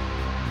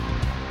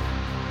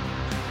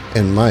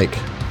 And Mike,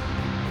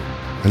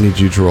 I need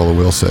you to roll a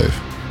will save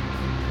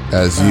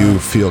as you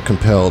feel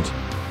compelled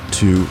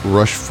to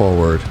rush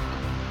forward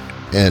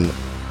and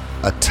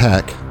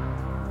attack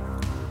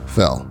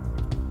Fel.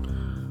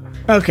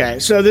 Okay,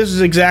 so this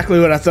is exactly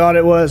what I thought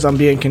it was. I'm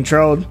being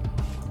controlled.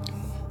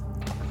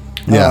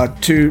 Yeah.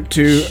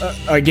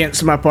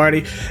 Against my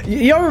party.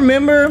 Y'all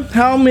remember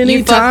how many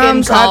You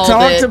fucking times I called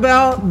talked it.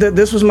 about that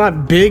this was my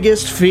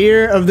biggest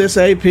fear of this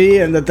AP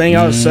and the thing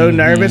I was so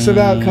nervous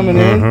about coming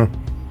in?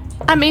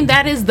 I mean,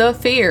 that is the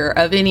fear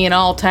of any and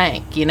all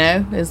tank, you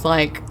know? It's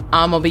like,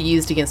 I'm going to be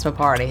used against my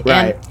party.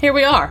 Right. And here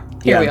we are.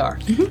 Here we are.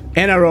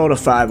 And I rolled a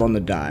 5 on the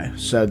die,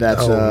 so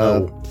that's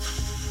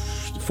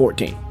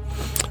 14.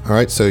 All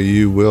right, so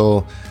you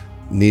will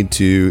need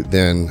to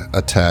then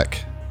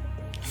attack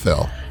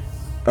Fel.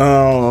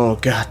 Oh,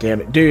 god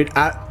damn it. Dude,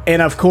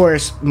 and of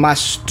course, my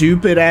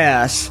stupid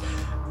ass,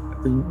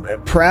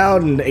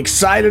 proud and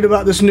excited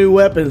about this new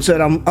weapon, said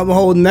I'm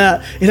holding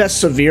that. It has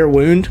severe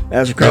wound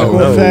as a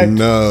critical effect.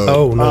 No.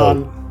 Oh,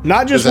 no.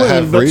 Not just Does it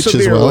have wound, but reach as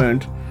severe well?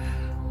 wound.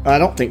 I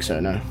don't think so,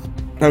 no.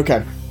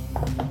 Okay.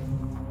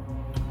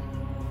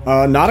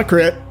 Not a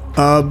crit,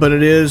 but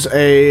it is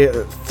a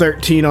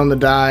 13 on the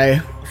die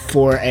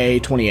for a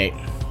 28.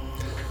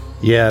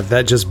 Yeah,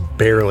 that just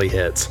barely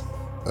hits.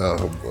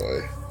 Oh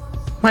boy.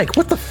 Mike,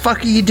 what the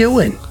fuck are you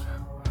doing?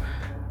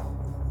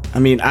 I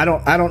mean, I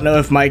don't know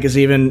if Mike is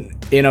even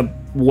in a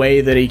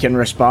way that he can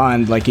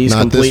respond. Like, he's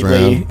Not this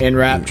completely round.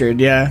 enraptured,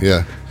 yeah.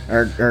 Yeah.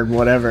 Or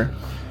whatever.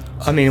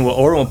 I mean, well,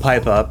 Orin will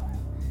pipe up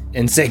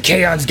and say,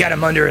 Kaon's got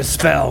him under a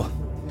spell.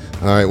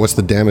 All right, what's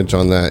the damage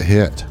on that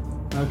hit?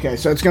 Okay,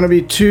 so it's going to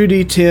be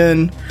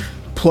 2d10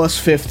 plus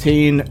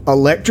 15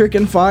 electric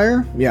and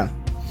fire. Yeah.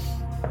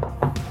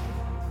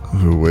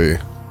 Ooh wee.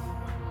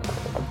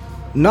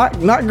 Not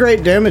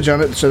great damage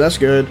on it, so that's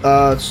good.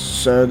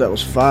 So that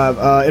was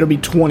 5. It'll be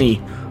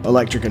 20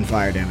 electric and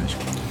fire damage.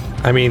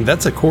 I mean,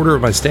 that's a quarter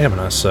of my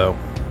stamina, so...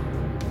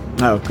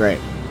 Oh, great.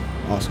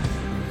 Awesome.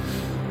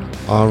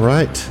 All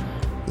right,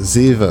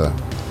 Ziva,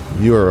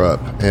 you are up,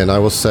 and I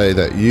will say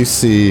that you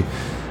see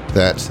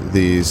that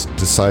these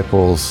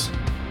disciples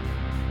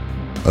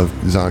of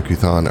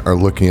Zankuthan are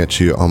looking at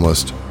you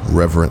almost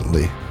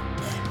reverently.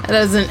 That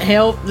doesn't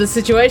help the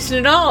situation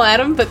at all,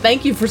 Adam, but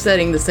thank you for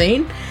setting the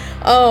scene.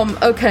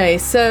 Okay,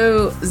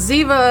 so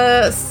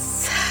Ziva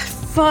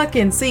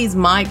fucking sees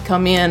Mike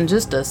come in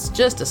just a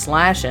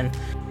slashing,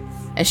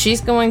 and she's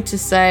going to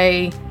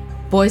say,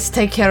 boys,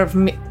 take care of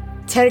me.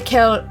 Take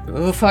care.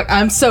 Oh, fuck,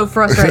 I'm so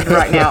frustrated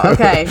right now.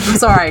 Okay, I'm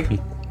sorry.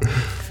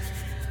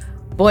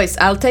 Boys,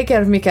 I'll take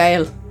care of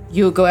Mikael.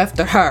 You go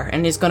after her,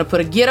 and he's going to put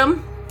a get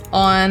 'em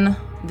on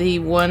the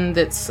one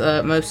that's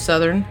most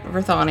southern of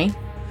Rthani.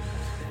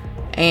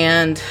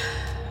 And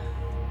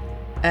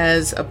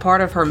as a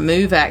part of her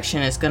move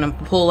action, is going to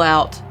pull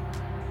out.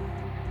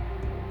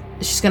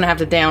 She's going to have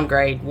to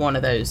downgrade one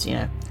of those, you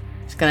know.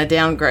 She's going to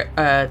downgrade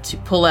to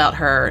pull out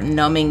her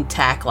numbing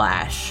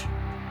tacklash.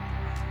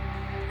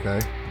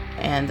 Okay.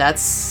 And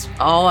that's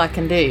all I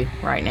can do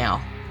right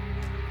now.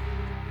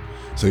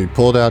 So you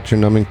pulled out your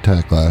numbing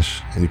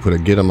tacklash, and you put a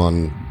get 'em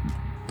on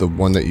the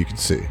one that you could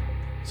see.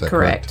 Is that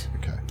correct?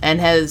 Okay. And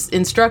has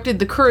instructed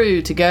the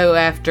crew to go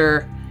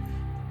after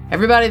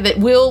everybody that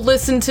will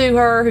listen to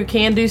her, who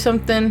can do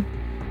something.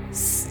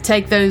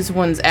 Take those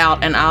ones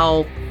out, and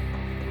I'll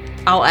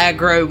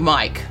aggro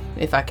Mike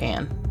if I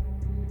can.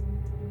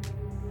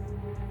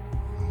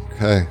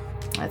 Okay.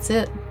 That's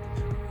it.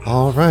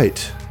 All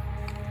right.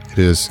 It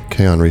is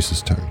Kaon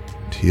Reese's turn.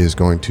 He is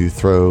going to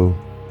throw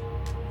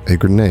a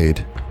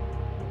grenade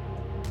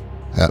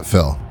at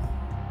Fel.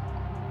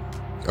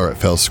 Or at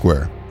Fel's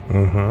square.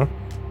 Mm-hmm.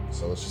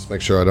 So let's just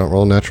make sure I don't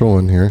roll a natural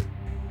one here.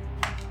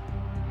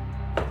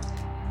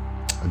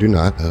 I do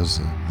not. That was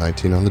a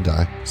 19 on the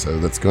die. So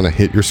that's going to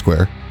hit your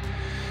square.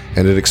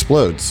 And it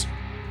explodes.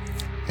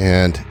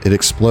 And it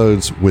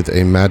explodes with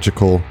a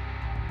magical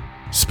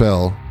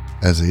spell,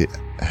 as it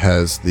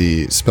has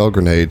the spell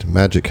grenade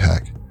magic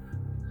hack.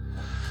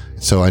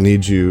 So I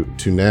need you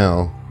to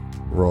now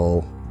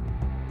roll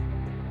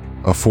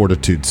a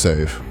fortitude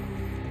save.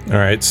 All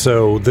right,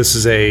 so this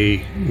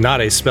is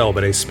not a spell,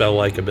 but a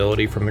spell-like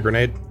ability from the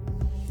grenade?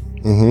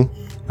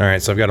 Mm-hmm. All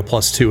right, so I've got a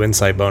 +2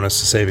 insight bonus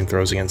to saving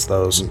throws against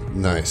those.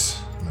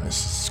 Nice.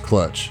 This is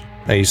clutch.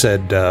 Now you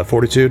said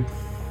fortitude?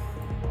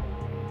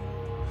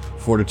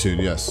 Fortitude,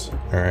 yes.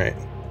 All right.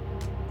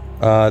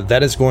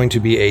 That is going to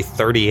be a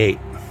 38.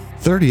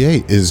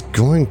 38 is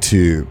going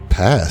to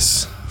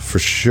pass for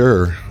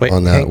sure. Wait,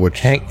 on that.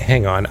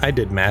 hang on. I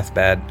did math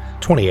bad.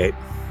 28.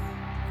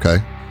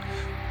 Okay.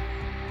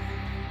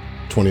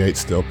 28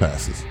 still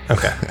passes.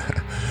 Okay.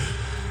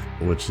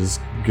 Which is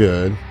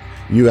good.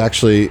 You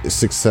actually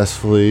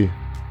successfully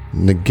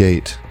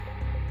negate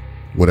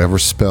whatever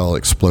spell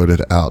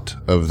exploded out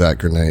of that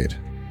grenade.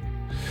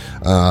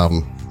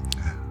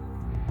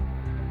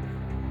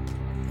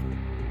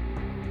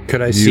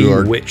 Could I see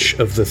which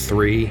of the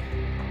three?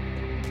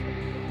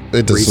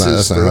 It does not.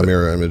 That's not how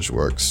mirror image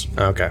works.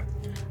 Okay.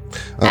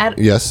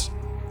 Yes.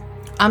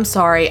 I'm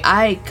sorry,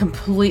 I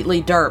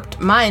completely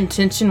derped. My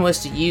intention was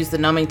to use the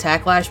numbing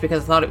tacklash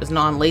because I thought it was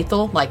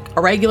non-lethal, like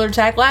a regular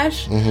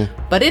tacklash,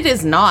 but it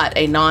is not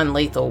a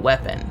non-lethal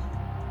weapon.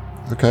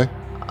 Okay.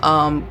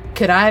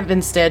 Could I have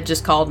instead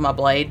just called my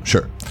blade?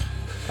 Sure.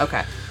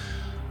 Okay.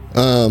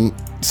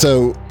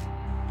 So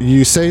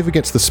you save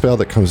against the spell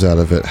that comes out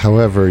of it.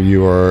 However,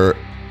 you are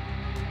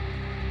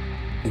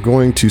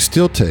going to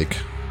still take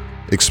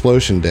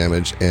explosion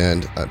damage,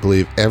 and I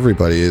believe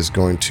everybody is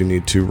going to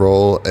need to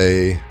roll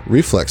a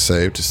reflex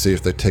save to see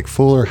if they take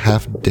full or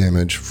half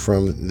damage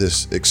from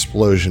this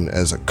explosion,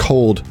 as a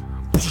cold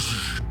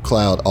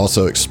cloud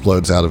also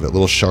explodes out of it,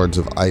 little shards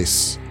of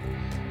ice.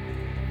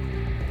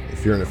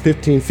 If you're in a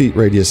 15 feet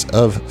radius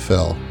of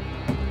Fel.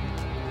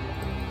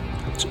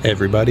 Which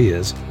everybody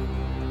is.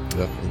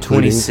 Yep,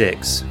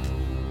 26.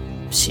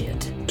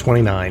 Shit.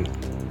 29.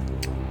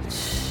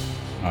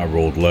 I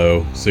rolled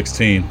low.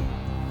 16.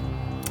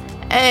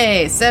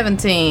 Hey,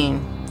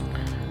 17.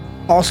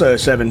 Also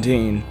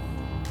 17.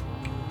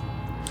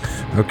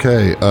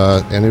 Okay,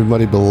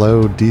 anybody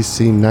below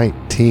DC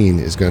 19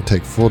 is going to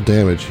take full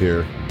damage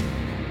here.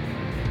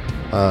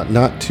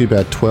 Not too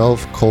bad,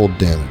 12 cold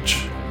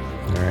damage.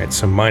 All right,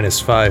 so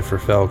 -5 for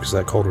Fel because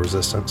that cold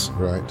resistance.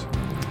 Right.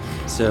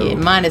 So Yeah,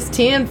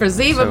 -10 for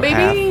Ziva, so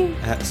baby.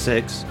 half at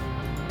 6.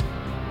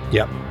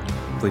 Yep.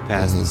 If we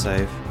pass the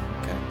save.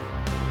 Okay.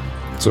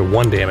 So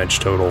 1 damage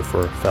total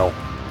for Fel.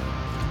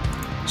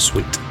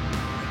 Sweet.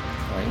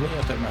 All right, let me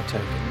update my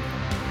token.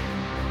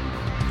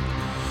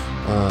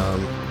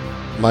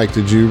 Mike,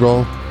 did you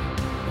roll?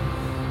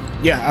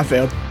 Yeah, I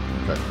failed.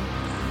 Okay.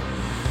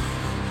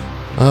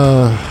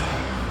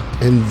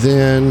 And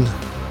then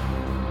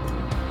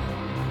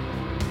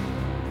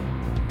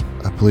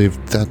I believe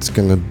that's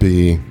gonna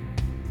be.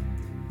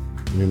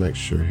 Let me make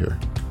sure here.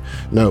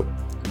 No,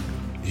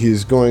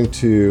 he's going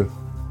to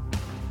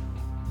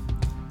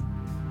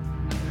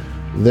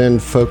then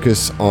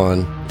focus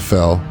on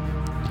Fel,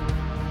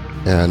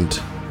 and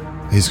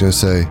he's going to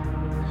say,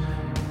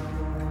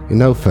 "You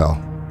know,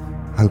 Fel,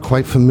 I'm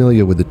quite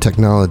familiar with the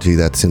technology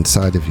that's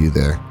inside of you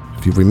there.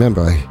 If you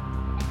remember, I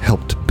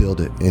helped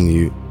build it." And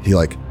he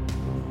like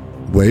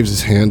waves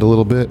his hand a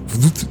little bit,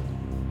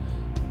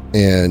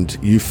 and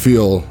you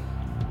feel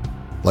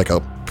like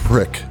a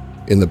prick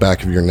in the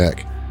back of your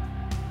neck.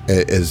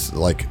 It is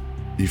like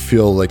you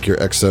feel like your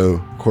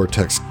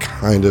exocortex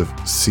kind of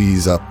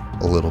seize up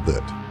a little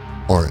bit.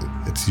 Orin,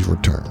 it's your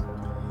turn.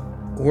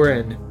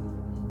 Orin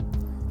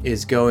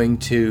is going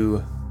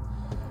to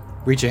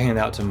reach a hand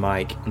out to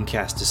Mike and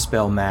cast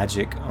Dispel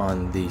Magic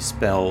on the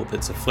spell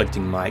that's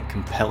afflicting Mike,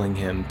 compelling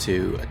him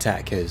to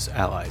attack his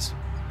allies.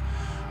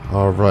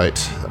 All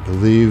right. I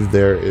believe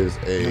there is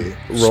a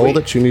roll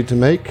that you need to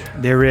make.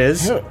 There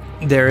is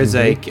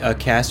a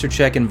caster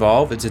check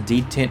involved. It's a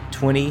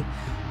D20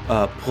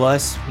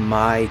 plus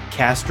my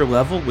caster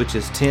level, which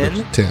is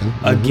 10, 10.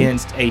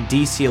 against a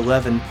DC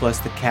 11 plus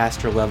the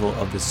caster level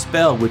of the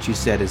spell, which you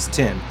said is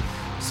 10.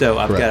 So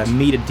I've got Correct. to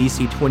meet a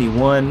DC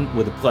 21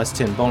 with a plus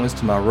 10 bonus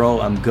to my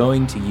roll. I'm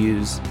going to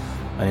use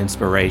an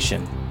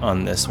inspiration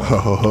on this one.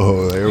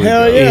 Oh, there we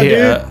Hell go.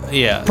 yeah, dude.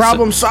 Yeah.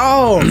 Problem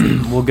solved.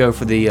 We'll go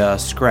for the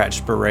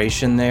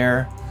scratch-spiration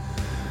there.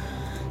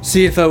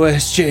 See if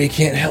OSJ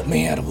can't help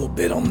me out a little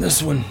bit on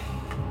this one.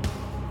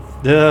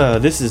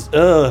 This is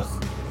ugh.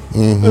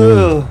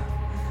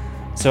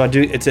 So I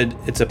do. It's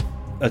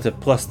a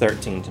plus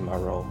 13 to my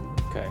roll.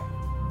 Okay.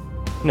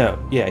 No.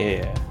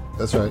 Yeah.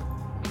 That's right.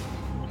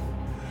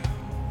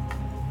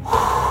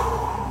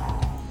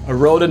 I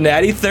rolled a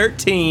natty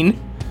 13.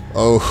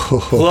 Oh.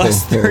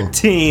 Plus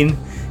 13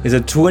 is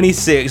a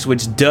 26,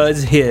 which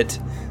does hit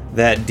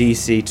that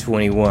DC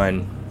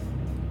 21.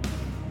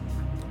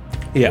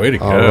 Yeah. Way to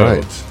go. All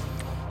right.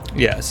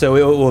 Yeah, so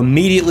it will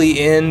immediately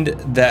end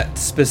that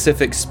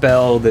specific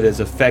spell that is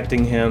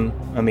affecting him.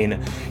 I mean,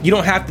 you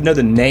don't have to know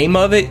the name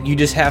of it. You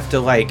just have to,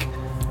 like,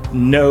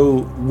 know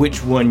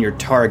which one you're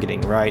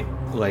targeting, right?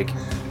 Like,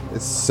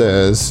 It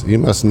says you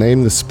must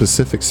name the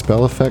specific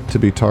spell effect to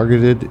be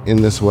targeted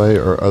in this way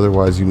or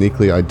otherwise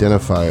uniquely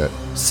identify it.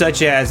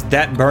 such as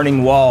that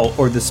burning wall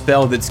or the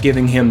spell that's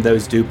giving him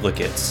those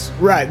duplicates.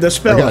 Right, the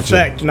spell Gotcha.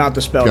 effect, not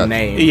the spell Gotcha.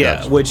 name. Yeah,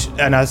 Gotcha. which,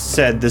 and I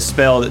said the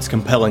spell that's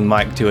compelling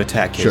Mike to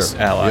attack his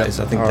Sure. allies.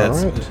 Yep. I think All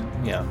that's, right.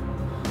 yeah.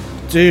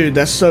 Dude,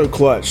 that's so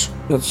clutch.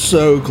 That's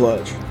so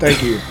clutch.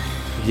 Thank you.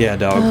 Yeah,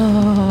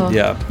 dog.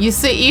 Yeah. You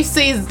see,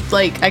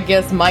 like, I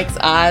guess Mike's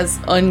eyes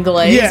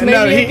unglaze. Yeah, maybe,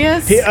 no, I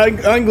guess. he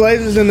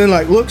unglazes and then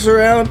like looks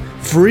around,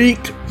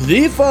 freaked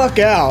the fuck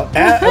out,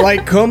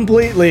 like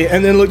completely,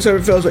 and then looks over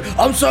and feels like,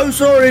 "I'm so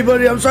sorry,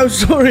 buddy. I'm so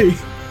sorry."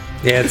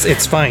 Yeah,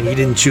 it's fine. You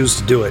didn't choose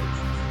to do it.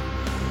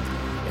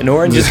 And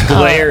Orin just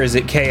glares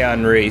at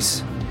Kaon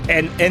Reese.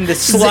 And the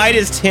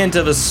slightest hint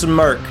of a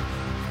smirk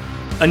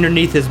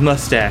underneath his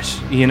mustache,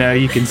 you know,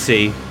 you can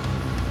see.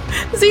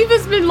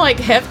 Ziva's been like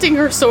hefting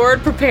her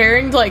sword,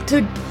 preparing like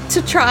to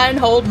try and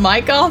hold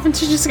Mike off, and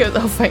she just goes,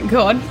 "Oh, thank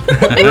God!"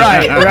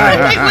 Right.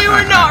 Like we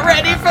were not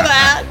ready for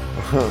that.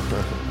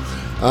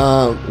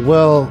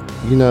 Well,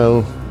 you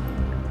know,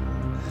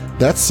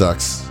 that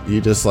sucks.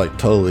 You just like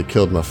totally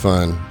killed my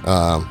fun.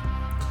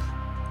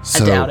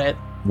 So I doubt it.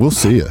 We'll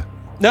see you.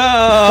 No!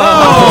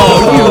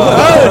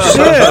 Oh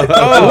shit!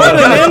 Oh, what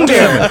an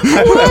ending!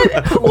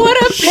 What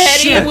a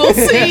petty. We'll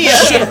see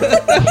ya.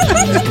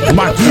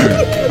 My turn.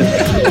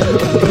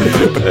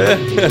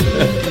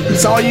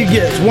 That's all you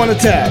get. Is one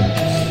attack.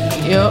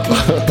 Yep.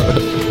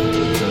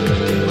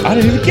 I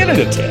didn't even get an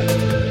attack.